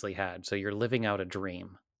previously had. So you're living out a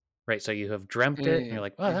dream, right? So you have dreamt it, and you're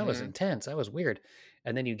like, "Wow, that was intense. That was weird."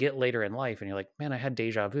 And then you get later in life, and you're like, "Man, I had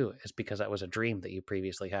deja vu." It's because that was a dream that you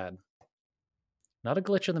previously had, not a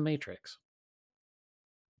glitch in the matrix.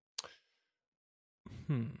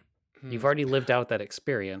 You've already lived out that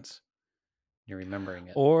experience. You're remembering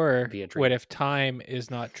it. Or via dream. what if time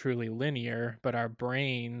is not truly linear, but our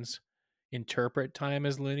brains interpret time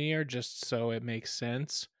as linear just so it makes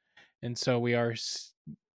sense, and so we are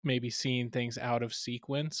maybe seeing things out of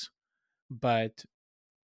sequence, but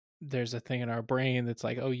there's a thing in our brain that's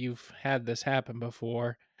like, oh, you've had this happen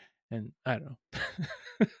before, and I don't know.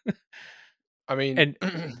 I mean, And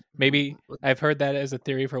maybe I've heard that as a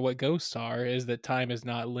theory for what ghosts are, is that time is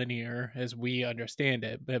not linear as we understand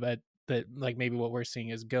it, but that like maybe what we're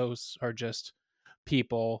seeing as ghosts are just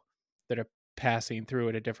people that are passing through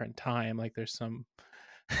at a different time. Like there's some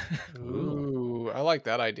ooh, I like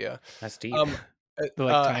that idea. That's deep. like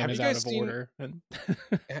time have is you out guys of seen? order. And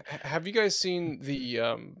Have you guys seen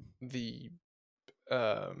the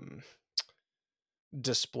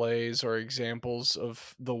displays or examples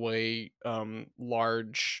of the way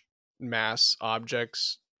large mass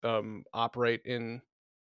objects operate in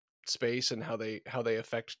space and how they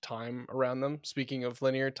affect time around them? Speaking of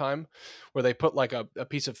linear time, where they put like a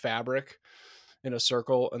piece of fabric in a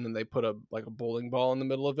circle and then they put a bowling ball in the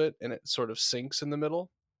middle of it and it sort of sinks in the middle.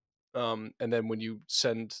 And then when you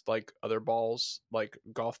send like other balls, like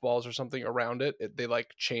golf balls or something around it, they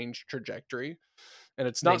like change trajectory. And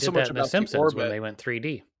it's They not did so that much in The about the Simpsons when orbit. they went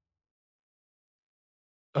 3D.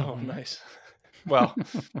 Oh, Mhm. nice. Well,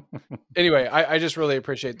 anyway, I just really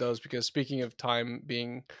appreciate those because speaking of time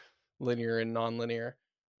being linear and non-linear,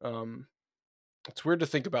 it's weird to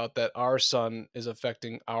think about that our sun is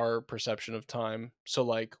affecting our perception of time. So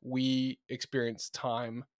like we experience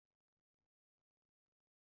time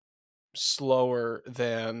faster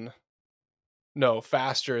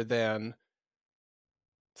than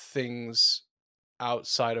things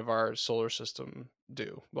outside of our solar system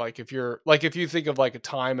do. Like if you think of like a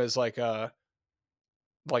time as like the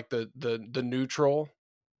neutral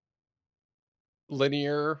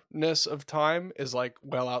linearness of time is like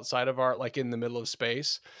well outside of our, like in the middle of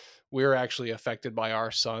space, we're actually affected by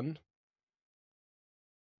our sun.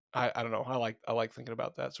 I don't know. I like thinking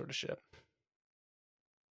about that sort of shit.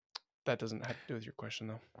 That doesn't have to do with your question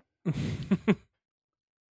though.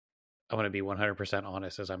 I want to be 100%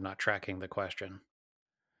 honest, as I'm not tracking the question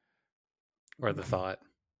or the thought,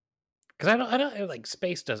 because I don't like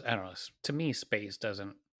space does. I don't know. To me, space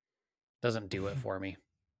doesn't do it for me.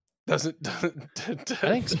 Doesn't I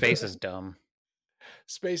think space is dumb.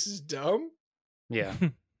 Space is dumb? Yeah,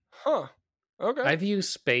 Huh. Okay. I view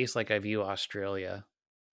space like I view Australia.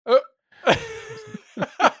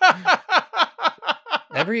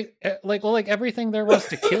 Everything there was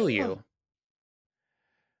to kill you.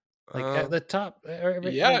 Like at the top.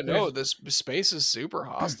 Yeah, no, this space is super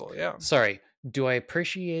hostile. Yeah. Sorry. Do I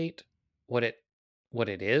appreciate what it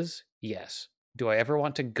is? Yes. Do I ever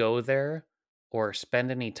want to go there or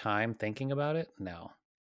spend any time thinking about it? No.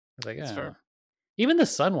 It's like, That's fair. Even the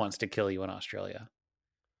sun wants to kill you in Australia.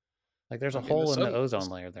 Like there's a I mean, hole in the ozone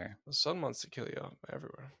layer there, The sun wants to kill you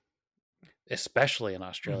everywhere, especially in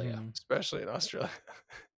Australia. Mhm. especially in Australia.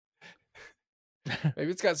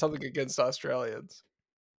 Maybe it's got something against Australians.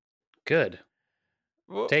 Good.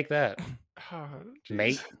 Well, Take that, oh,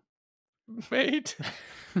 mate. Mate.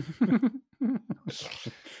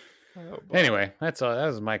 Oh, boy. Anyway, that's all. That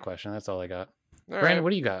was my question. That's all I got. All Brandon, right. what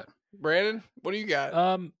do you got? Brandon, what do you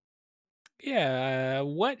got? Yeah,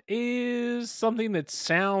 what is something that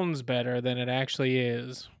sounds better than it actually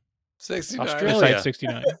is? 69. Australia. Besides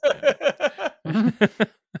 69.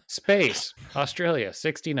 Space, Australia,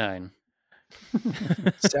 69.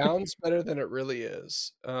 Sounds better than it really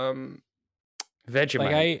is. Vegemite.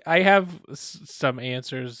 Like I have some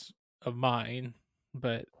answers of mine,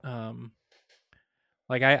 but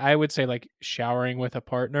like I would say like showering with a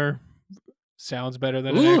partner sounds better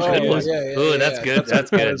than it Ooh, actually good one. is. Ooh, that's good.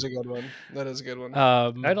 That's That good. is a good one. That is a good one.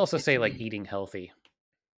 I'd also say like eating healthy.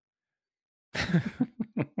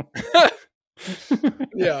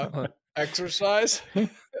 Yeah. Exercise.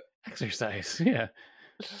 Exercise. Yeah.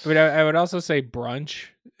 But I would also say brunch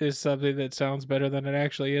is something that sounds better than it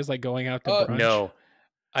actually is, like going out to brunch. No.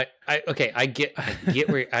 Okay, I get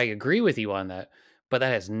where I agree with you on that, but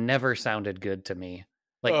that has never sounded good to me.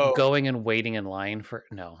 Like going and waiting in line for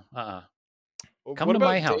no. Come to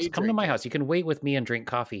my house. Come to my house. You can wait with me and drink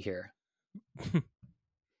coffee here.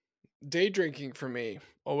 Day drinking for me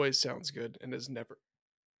always sounds good and is never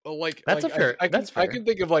like That's like, a fair. I That's can, I fair. can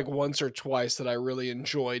think of like once or twice that I really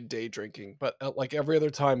enjoyed day drinking, but like every other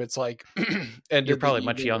time it's like ended You're probably the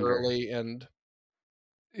much evening younger. early and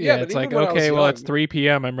Yeah, but it's even like, when I was okay, well, it's young- 3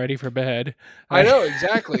 p.m. I'm ready for bed. I know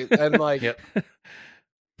exactly. And like Yep.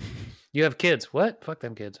 You have kids. What? Fuck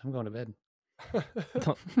them kids. I'm going to bed.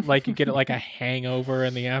 Like you get like a hangover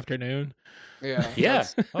in the afternoon. yeah. Yeah.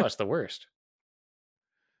 Oh, it's the worst.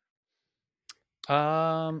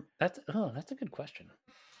 That's a good question.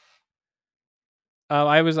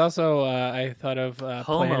 I was also I thought of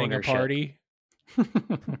planning a ownership. party.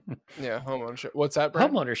 Yeah, home ownership. What's that, Brad?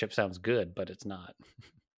 Home ownership sounds good, but it's not.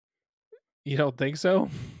 You don't think so?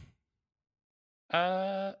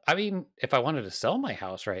 I mean, if I wanted to sell my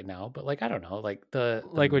house right now, but like I don't know, like the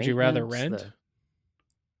Like, would you rather maintenance, rent?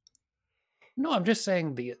 No, I'm just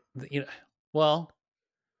saying well,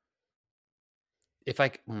 if I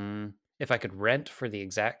could rent for the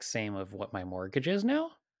exact same of what my mortgage is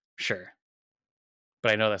now, sure.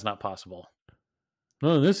 But I know that's not possible.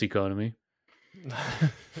 Not in this economy.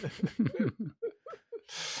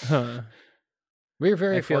 Huh. We're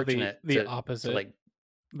very I feel fortunate the to opposite. like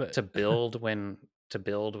But to build when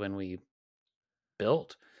we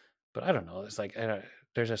built, but I don't know. It's like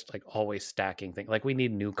there's just like always stacking things. Like we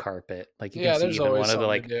need new carpet. Like you can Yeah, see there's even always one of the something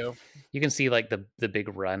like to do. you can see like the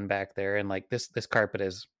big run back there, and like this carpet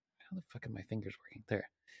is how the fuck are my fingers working there?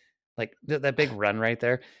 Like that big run right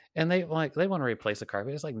there, and they want to replace the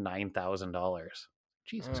carpet. It's like $9,000.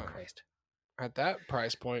 Jesus Oh. Christ! At that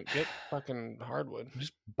price point, get fucking hardwood.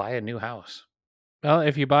 Just buy a new house. well,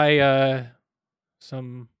 if you buy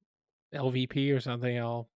some LVP or something,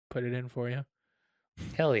 I'll put it in for you.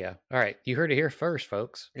 Hell yeah! All right, you heard it here first,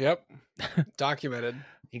 folks. Yep. Documented.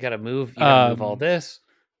 You got to move. You got to move all this.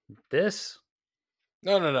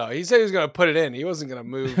 No. He said he was gonna put it in. He wasn't gonna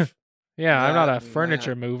move. Yeah, I'm not that a and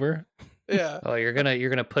furniture that. mover. Yeah. Oh, you're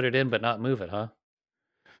gonna put it in, but not move it, huh?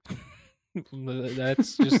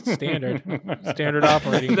 That's just standard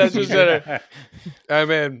operating That's just procedure. it. I'm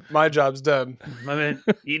in. My job's done. My man,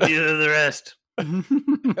 you do the rest. I'm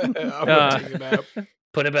gonna take a nap.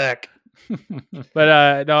 Put it back.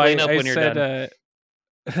 But no, Clean up I when you're said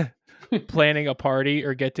planning a party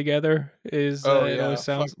or get together is Oh it yeah. always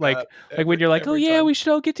sounds fuck like that. when you're like, oh Every yeah, time. we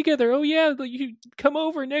should all get together. Oh yeah, you come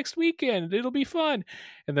over next weekend. It'll be fun.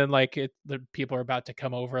 And then like the people are about to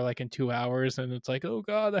come over like in 2 hours, and it's like, oh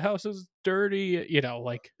god, the house is dirty. You know,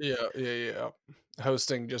 like Yeah.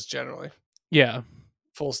 Hosting just generally. yeah,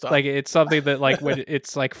 Full stop. like it's something that like when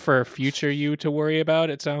it's like for future you to worry about,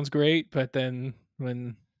 it sounds great. But then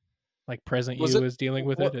when like present Was you it- is dealing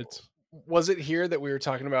with what- it, it's Was it here that we were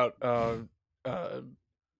talking about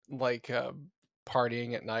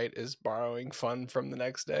partying at night is borrowing fun from the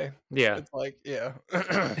next day? Yeah, It's like, yeah.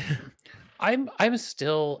 I'm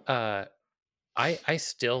still I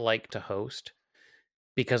still like to host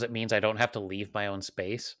because it means I don't have to leave my own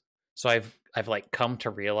space. So I've like come to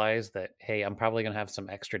realize that hey, I'm probably gonna have some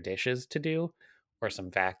extra dishes to do or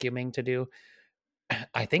some vacuuming to do.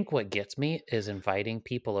 I think what gets me is inviting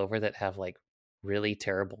people over that have like really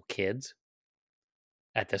terrible kids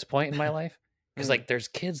at this point in my life. Because like there's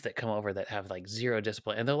kids that come over that have like zero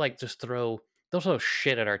discipline and they'll like they'll throw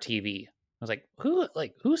shit at our TV. I was like,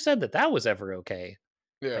 who said that was ever okay?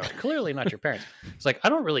 Yeah. Like, clearly not your parents. It's like I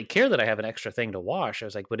don't really care that I have an extra thing to wash. I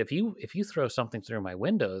was like, but if you throw something through my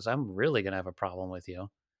windows, I'm really gonna have a problem with you.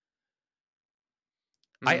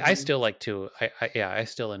 I Mhm. still like to I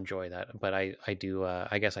still enjoy that, but I do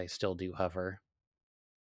I guess I still do hover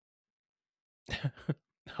just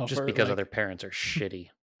hover, because like- other parents are shitty.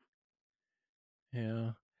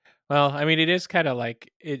 Yeah. Well, I mean, it is kind of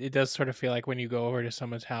like it does sort of feel like when you go over to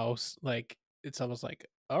someone's house, like it's almost like,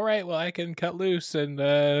 all right, well, I can cut loose and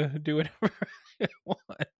do whatever I want,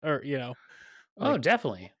 or you know. Oh, Like-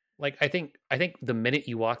 definitely. Like I think the minute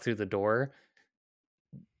you walk through the door,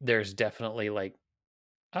 there's definitely like,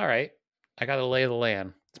 all right, I got to lay the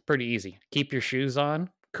land. It's pretty easy. Keep your shoes on.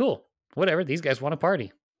 Cool. Whatever. These guys want to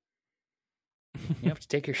party. You have to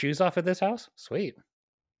take your shoes off at this house? Sweet.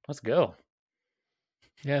 Let's go.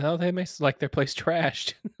 Yeah, no, they may like their place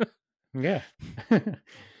trashed. Yeah.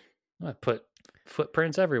 I put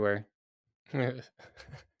footprints everywhere. I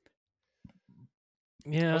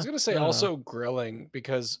Yeah. was gonna say I don't know. also grilling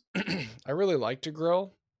because I really like to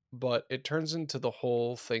grill, but it turns into the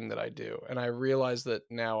whole thing that I do, and I realize that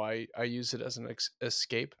now I use it as an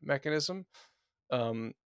escape mechanism,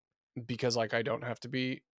 because like I don't have to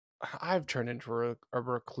be. I've turned into a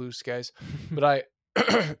recluse, guys, but I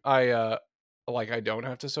don't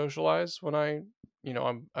have to socialize when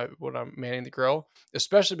when I'm manning the grill,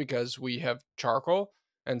 especially because we have charcoal,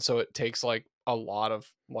 and so it takes like a lot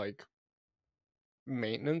of like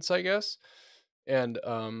maintenance, I guess. And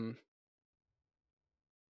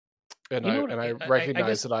You know what, I I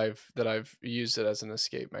recognize guess- that I've used it as an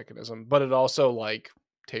escape mechanism, but it also like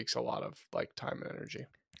takes a lot of like time and energy.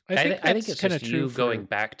 I think think it's that's kind of just true you for going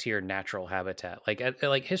back to your natural habitat.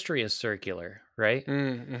 Like history is circular, right?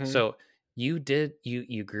 Mm-hmm. So you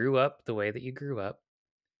grew up the way that you grew up,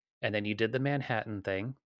 and then you did the Manhattan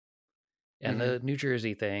thing and the New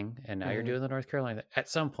Jersey thing, and now you're Mhm. doing the North Carolina thing. At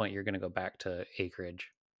some point you're going to go back to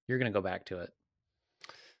acreage. You're going to go back to it.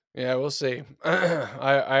 Yeah, we'll see.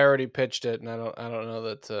 I already pitched it, and I don't know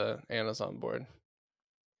that Anna's on board.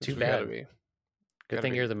 Too We gotta bad. be. Good Gotta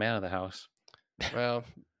thing be. you're the man of the house. Well,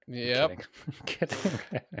 yep. Kidding.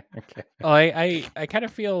 Okay. Oh, I kind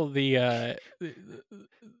of feel the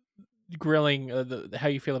grilling, how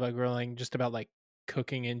you feel about grilling, just about like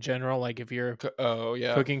cooking in general. Like if you're Oh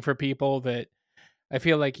yeah. cooking for people, that I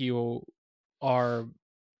feel like you are,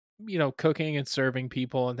 cooking and serving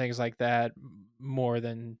people and things like that more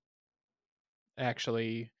than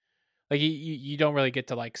actually. Like you don't really get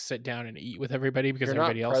to like sit down and eat with everybody because You're not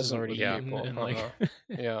everybody else has present already with eaten, people. and like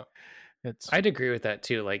Yeah. it's I'd agree with that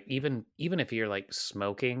too. Like even if you're like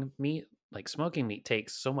smoking meat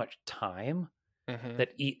takes so much time Mhm. that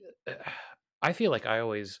I feel like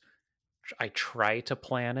I try to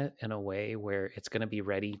plan it in a way where it's going to be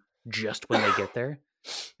ready just when they get there.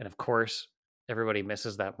 And of course, everybody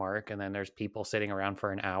misses that mark, and then there's people sitting around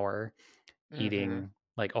for an hour Mhm. eating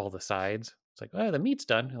like all the sides. It's like, oh, the meat's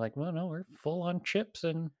done. You're like, well, no, we're full on chips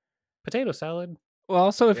and potato salad. Well,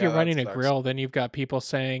 also, if Yeah, you're that running a sucks. grill, then you've got people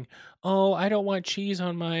saying, "Oh, I don't want cheese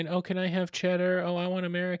on mine. Oh, can I have cheddar? Oh, I want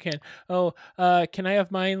American. Oh, can I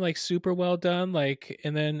have mine like super well done? Like,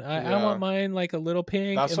 and then I Yeah. want mine like a little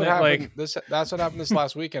pink." That's and what then, happened. Like, That's what happened this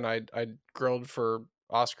last weekend. I grilled for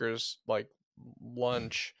Oscar's like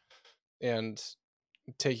lunch and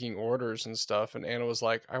taking orders and stuff, and Anna was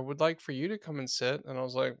like, "I would like for you to come and sit," and I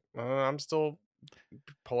was like, "I'm still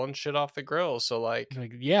pulling shit off the grill, so like."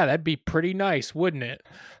 yeah, that'd be pretty nice, wouldn't it?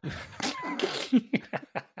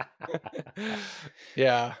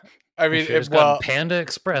 Yeah, I mean, Should've just gotten Panda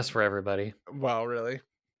Express for everybody. well, really.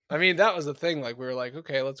 I mean, that was the thing. Like, we were like,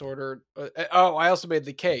 okay, let's order. Oh, I also made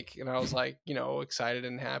the cake, and I was like, excited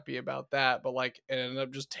and happy about that. But like, it ended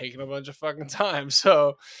up just taking a bunch of fucking time.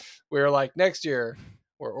 So we were like, next year,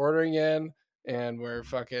 we're ordering in, and we're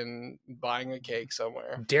fucking buying a cake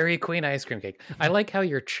somewhere. Dairy Queen ice cream cake. I like how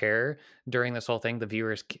your chair during this whole thing, the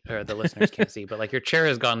viewers or the listeners can't see, but like your chair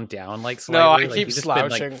has gone down like slightly. No, I like, keep you've just been,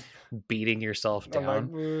 slouching. like, beating yourself I'm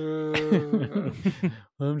like, down.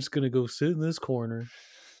 I'm just gonna go sit in this corner.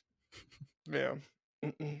 yeah.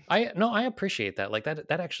 I appreciate that. Like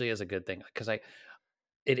that actually is a good thing, because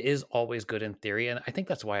it is always good in theory, and I think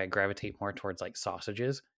that's why I gravitate more towards like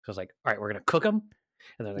sausages. Because like, all right, we're gonna cook them,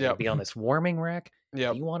 and they're gonna be on this warming rack.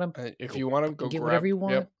 Yeah. If you want them, If you want them, go get grab whatever you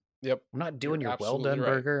want. Yep. I'm not doing You're your well absolutely done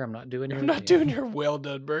right. burger. I'm not doing your. I'm not doing your well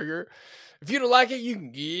done burger. If you don't like it, you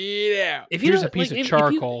can get out. If Here's don't- a piece like, of if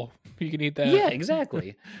charcoal. You can eat that. Yeah,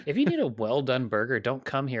 exactly. If you need a well done burger, don't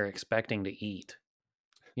come here expecting to eat.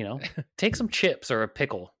 Take some chips or a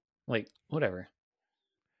pickle, like whatever.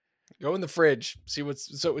 Go in the fridge. See what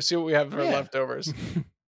we have for Yeah. leftovers.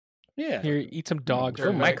 Yeah, Here, eat some dog go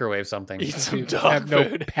food. microwave something. Eat some You dog have no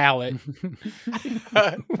food. palate.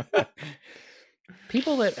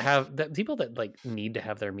 People that like need to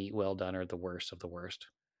have their meat well done are the worst of the worst.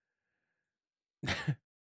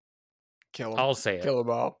 Kill them. I'll say it. Kill them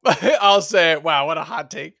all. I'll say it. Wow, what a hot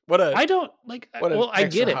take. I don't like. What an Well, I get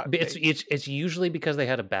extra it. hot But take. it's usually because they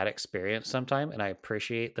had a bad experience sometime, and I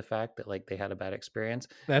appreciate the fact that like they had a bad experience,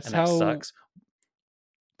 That's and how that sucks.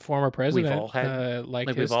 former president all had- like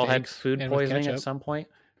Like his we've all had steaks food and with poisoning at ketchup. some point,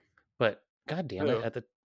 but god damn Ew. it,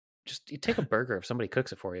 you take a burger if somebody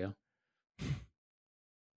cooks it for you.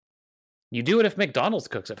 You do it if McDonald's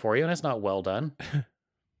cooks it for you, and it's not well done.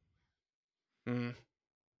 Mm.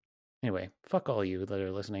 Anyway, fuck all you that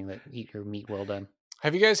are listening that eat your meat well done.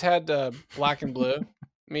 Have you guys had black and blue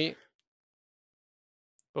meat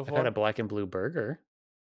I've before? had a black and blue burger.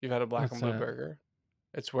 You've had a black What's and blue that? burger?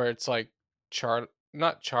 It's where it's like charred,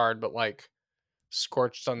 not charred, but like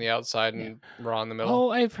scorched on the outside and raw in the middle.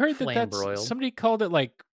 Oh, I've heard that Flame that's broiled. somebody called it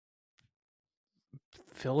like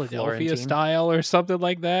Philadelphia Florentine? style or something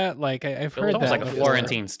like that. Like I've It's heard almost that like a before.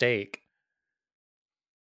 Florentine steak.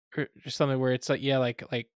 Or something where it's like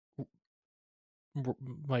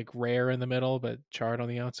like rare in the middle but charred on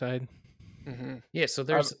the outside. Mm-hmm. Yeah, so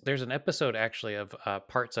there's an episode actually of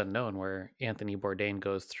Parts Unknown where Anthony Bourdain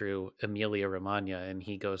goes through Emilia Romagna, and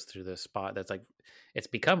he goes through this spot that's like it's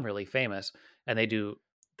become really famous, and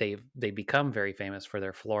they become very famous for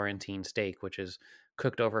their Florentine steak, which is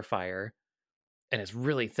cooked over fire, and it's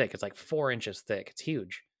really thick. It's like 4 inches thick. It's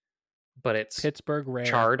huge, but it's Pittsburgh rare.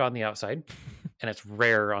 charred on the outside, and it's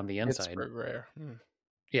rare on the inside. Pittsburgh rare. Hmm.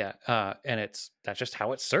 Yeah, and that's just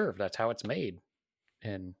how it's served. That's how it's made,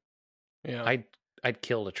 and Yeah. I'd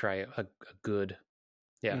kill to try a good,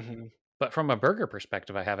 yeah. Mhm. But from a burger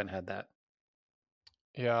perspective, I haven't had that.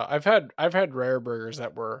 Yeah, I've had rare burgers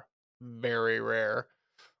that were very rare.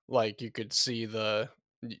 Like you could see the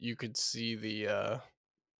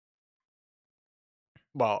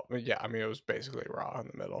well, yeah, I mean it was basically raw in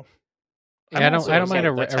the middle. Yeah, I don't mind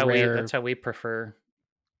a that's how rare. that's how we prefer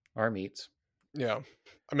our meats. Yeah.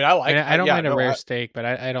 I mean I like I don't mind a no, rare steak, but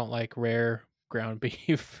I don't like rare ground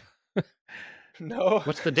beef. No.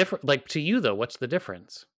 What's the difference? Like to you though, what's the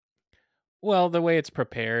difference? Well, the way it's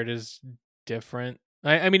prepared is different.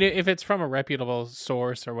 I mean, if it's from a reputable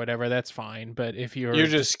source or whatever, that's fine. But if You're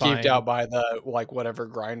just skeeved buying, out by the like whatever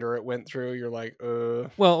grinder it went through. You're like,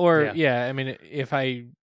 well, or Yeah. yeah, I mean, if I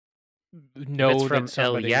If know it's from that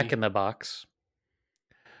somebody, El Yak in the box,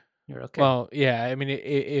 you're okay. well, yeah, I mean,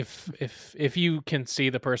 if you can see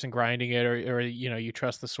the person grinding it, or you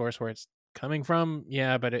trust the source where it's coming from,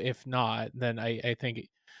 yeah. But if not, then I think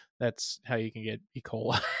that's how you can get E.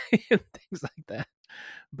 coli and things like that.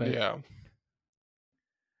 But yeah.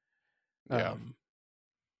 Yeah.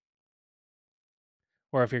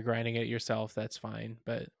 Or if you're grinding it yourself, that's fine.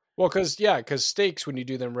 But Well, because steaks, when you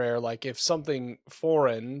do them rare, like if something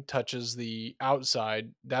foreign touches the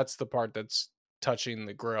outside, that's the part that's touching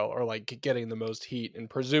the grill or like getting the most heat. And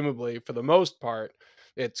presumably, for the most part,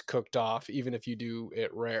 it's cooked off. Even if you do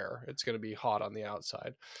it rare, it's going to be hot on the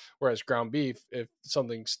outside. Whereas ground beef, if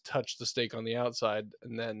something's touched the steak on the outside,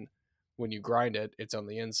 and then when you grind it, it's on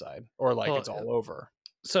the inside or like Well, it's all over.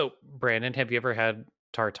 So, Brandon, have you ever had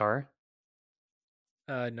tartare?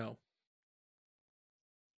 no.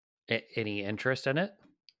 Any interest in it?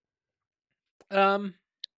 I'd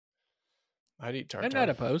eat tartare. I'm not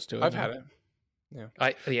opposed to it. I've no. had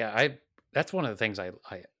it. I that's one of the things I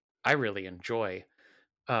really enjoy.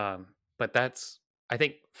 But that's, I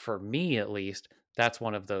think for me at least, that's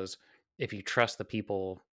one of those, if you trust the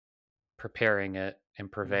people preparing it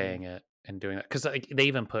and purveying it and doing that, because like, they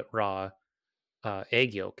even put raw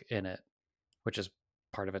egg yolk in it, which is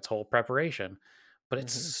part of its whole preparation. But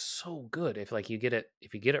it's so good if you get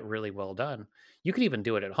it really well done. You could even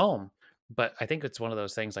do it at home. But I think it's one of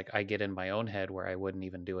those things like I get in my own head where I wouldn't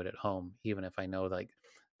even do it at home, even if I know like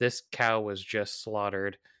this cow was just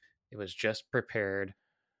slaughtered, it was just prepared,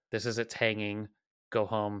 this is its hanging. Go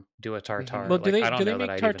home, do a tartare. Well, do Like, I they don't know make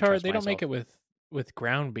that I'd even tartare? trust They don't make myself. it with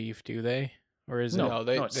ground beef, do they? Or is No. it? No,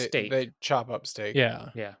 they it's steak. they chop up steak.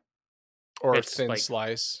 Yeah, Yeah, Or a It's thin like-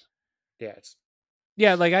 slice. yeah. It's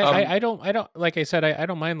yeah. Like Um, I don't like I said, I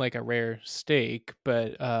don't mind like a rare steak,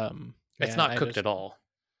 but it's yeah, not I cooked just- at all.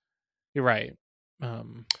 You're right.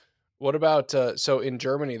 What about so in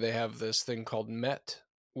Germany they have this thing called Met,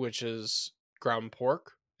 which is ground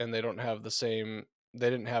pork, and they didn't have the same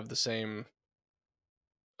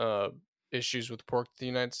issues with pork that the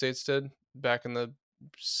United States did back in the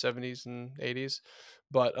 70s and 80s.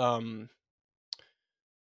 But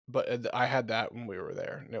I had that when we were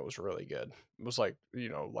there, and it was really good. It was like,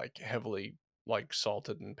 like heavily like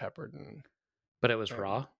salted and peppered, and But it was Um,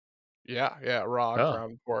 raw. yeah, raw Oh.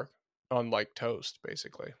 ground pork on like toast,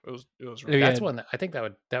 basically. It was Yeah. really That's one that I think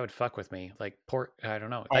that would fuck with me. Like pork, I don't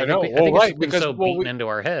know. I think know. I Well, think it's right, just been because, so well, beaten into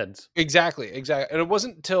our heads. Exactly. And it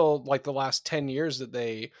wasn't until like the last 10 years that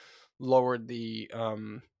they lowered the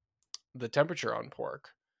temperature on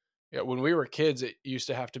pork. Yeah, when we were kids, it used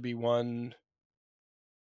to have to be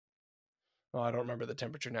I don't remember the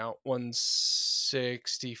temperature now,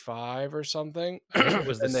 165 or something. I think it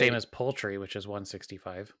was the And same they- as poultry, which is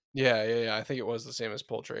 165. Yeah. I think it was the same as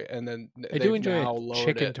poultry. And then I they've do enjoy now a lowered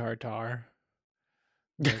chicken it. tartare.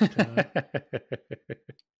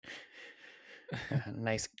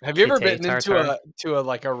 Nice. Have you ever Kite bitten into tartare. a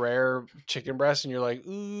like a rare chicken breast and you're like,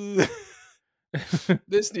 ooh,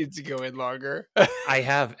 this needs to go in longer? I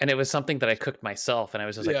have, and it was something that I cooked myself, and I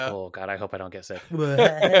was just Yeah. like, "Oh God, I hope I don't get sick."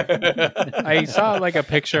 I saw like a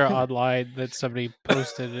picture online that somebody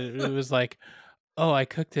posted. It was like, "Oh, I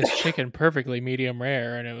cooked this chicken perfectly medium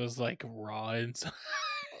rare," and it was like raw inside.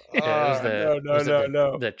 Yeah, it was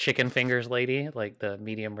no. the chicken fingers lady, like the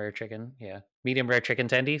medium rare chicken. Yeah, medium rare chicken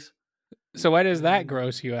tendies. So why does that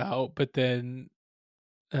gross you out? But then,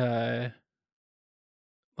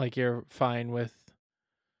 like you're fine with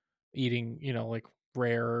eating, like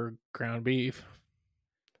rare ground beef.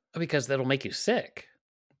 Because that'll make you sick.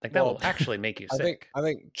 Like that Well, will actually make you sick. I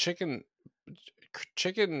think chicken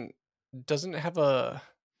doesn't have a.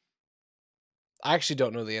 I actually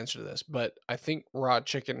don't know the answer to this, but I think raw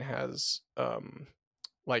chicken has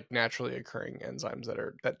like naturally occurring enzymes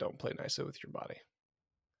that don't play nicely with your body.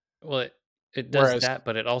 Well, it does Whereas- that,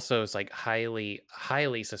 but it also is like highly,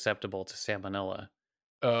 highly susceptible to salmonella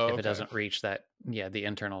Oh, if okay. it doesn't reach that, the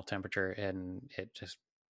internal temperature, and it just,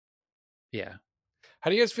 yeah.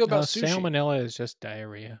 How do you guys feel about sushi? Salmonella is just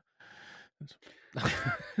diarrhea.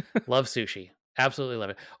 Love sushi. Absolutely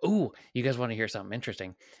love it. Ooh, you guys want to hear something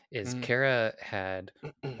interesting? Is Kara had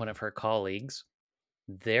one of her colleagues,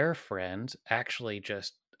 their friend actually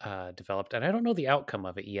just developed, and I don't know the outcome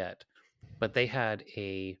of it yet, but they had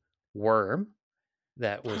a worm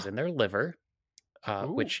that was in their liver,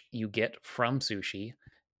 Ooh. which you get from sushi,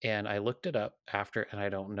 And I looked it up after, and I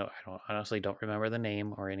honestly don't remember the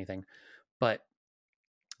name or anything. But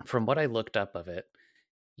from what I looked up of it,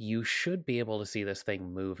 you should be able to see this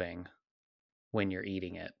thing moving when you're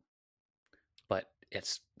eating it. But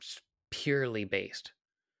it's purely based.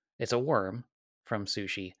 It's a worm from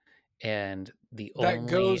sushi. And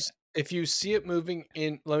if you see it moving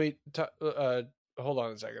in, hold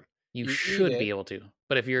on a second. You should be able to.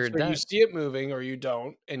 But if you're you see it moving or you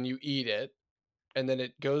don't, and you eat it, and then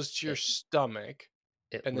it goes to your stomach,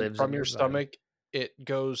 and then from your stomach, it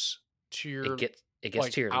goes to your... It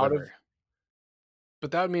gets to your liver.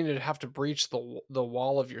 But that would mean it'd have to breach the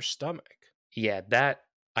wall of your stomach. Yeah, that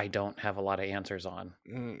I don't have a lot of answers on.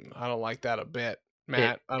 I don't like that a bit,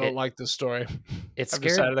 Matt. I don't like this story. It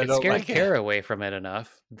scared Kara away from it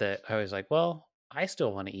enough that I was like, well, I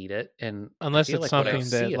still want to eat it. And unless it's something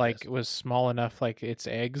that like was small enough, like its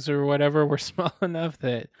eggs or whatever were small enough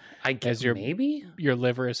that I guess maybe your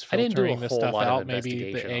liver is filtering the stuff out.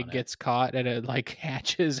 Maybe the egg gets caught and it like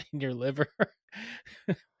hatches in your liver.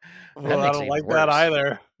 Well, I don't like that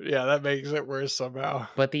either. Yeah, that makes it worse somehow.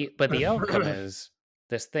 But the outcome is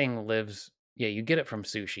this thing lives. Yeah, you get it from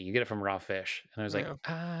sushi. You get it from raw fish. And I was like,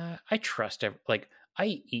 I trust I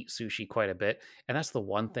eat sushi quite a bit, and that's the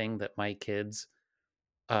one thing that my kids.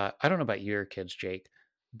 I don't know about your kids, Jake,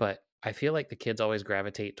 but I feel like the kids always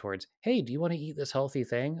gravitate towards, hey, do you want to eat this healthy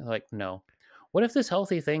thing? Like, no. What if this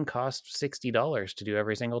healthy thing costs $60 to do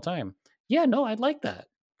every single time? Yeah, no, I'd like that.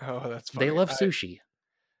 Oh, that's funny. They love sushi.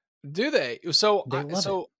 Do they? So they love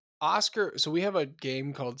it. Oscar, so we have a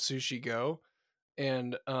game called Sushi Go,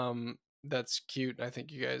 and that's cute. I think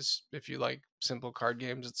you guys, if you like simple card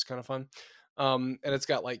games, it's kind of fun. And it's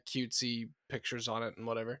got like cutesy pictures on it and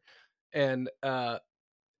whatever. And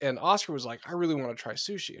Oscar was like, I really want to try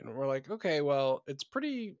sushi. And we're like, okay, well, it's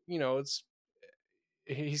pretty,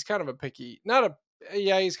 he's kind of a picky,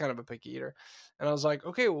 he's kind of a picky eater. And I was like,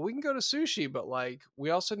 okay, well, we can go to sushi, but like, we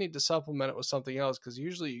also need to supplement it with something else. Cause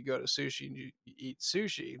usually you go to sushi and you eat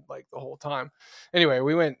sushi like the whole time. Anyway,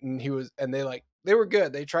 we went and they were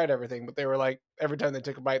good. They tried everything, but they were like, every time they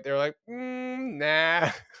took a bite, they were like, nah.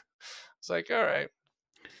 It's like, all right.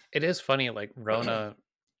 It is funny. Like Rona,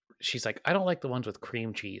 she's like, I don't like the ones with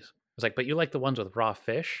cream cheese. I was like, but you like the ones with raw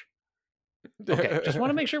fish? Okay, just want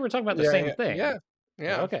to make sure we're talking about the same thing. Yeah.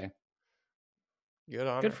 Okay.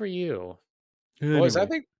 Good for you. Boys,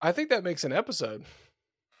 anyway. I think that makes an episode.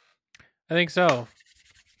 I think so.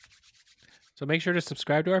 So make sure to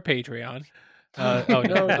subscribe to our Patreon.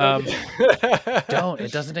 Don't.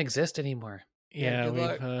 It doesn't exist anymore. Yeah,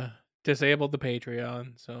 we've disabled the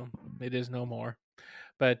Patreon, so it is no more.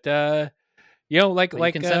 But like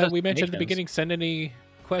we mentioned at the beginning, send any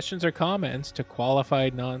questions or comments to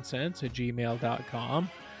qualifiednonsense@gmail.com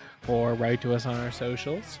or write to us on our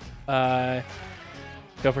socials.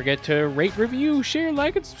 Don't forget to rate, review, share,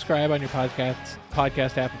 like, and subscribe on your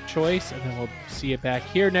podcast app of choice. And then we'll see you back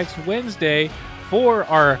here next Wednesday for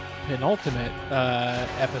our penultimate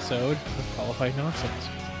episode of Qualified Nonsense.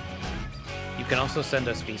 You can also send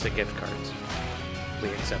us Visa gift cards. We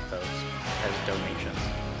accept those as donations.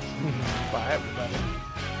 Bye, everybody.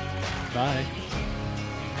 Bye.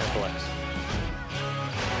 God bless.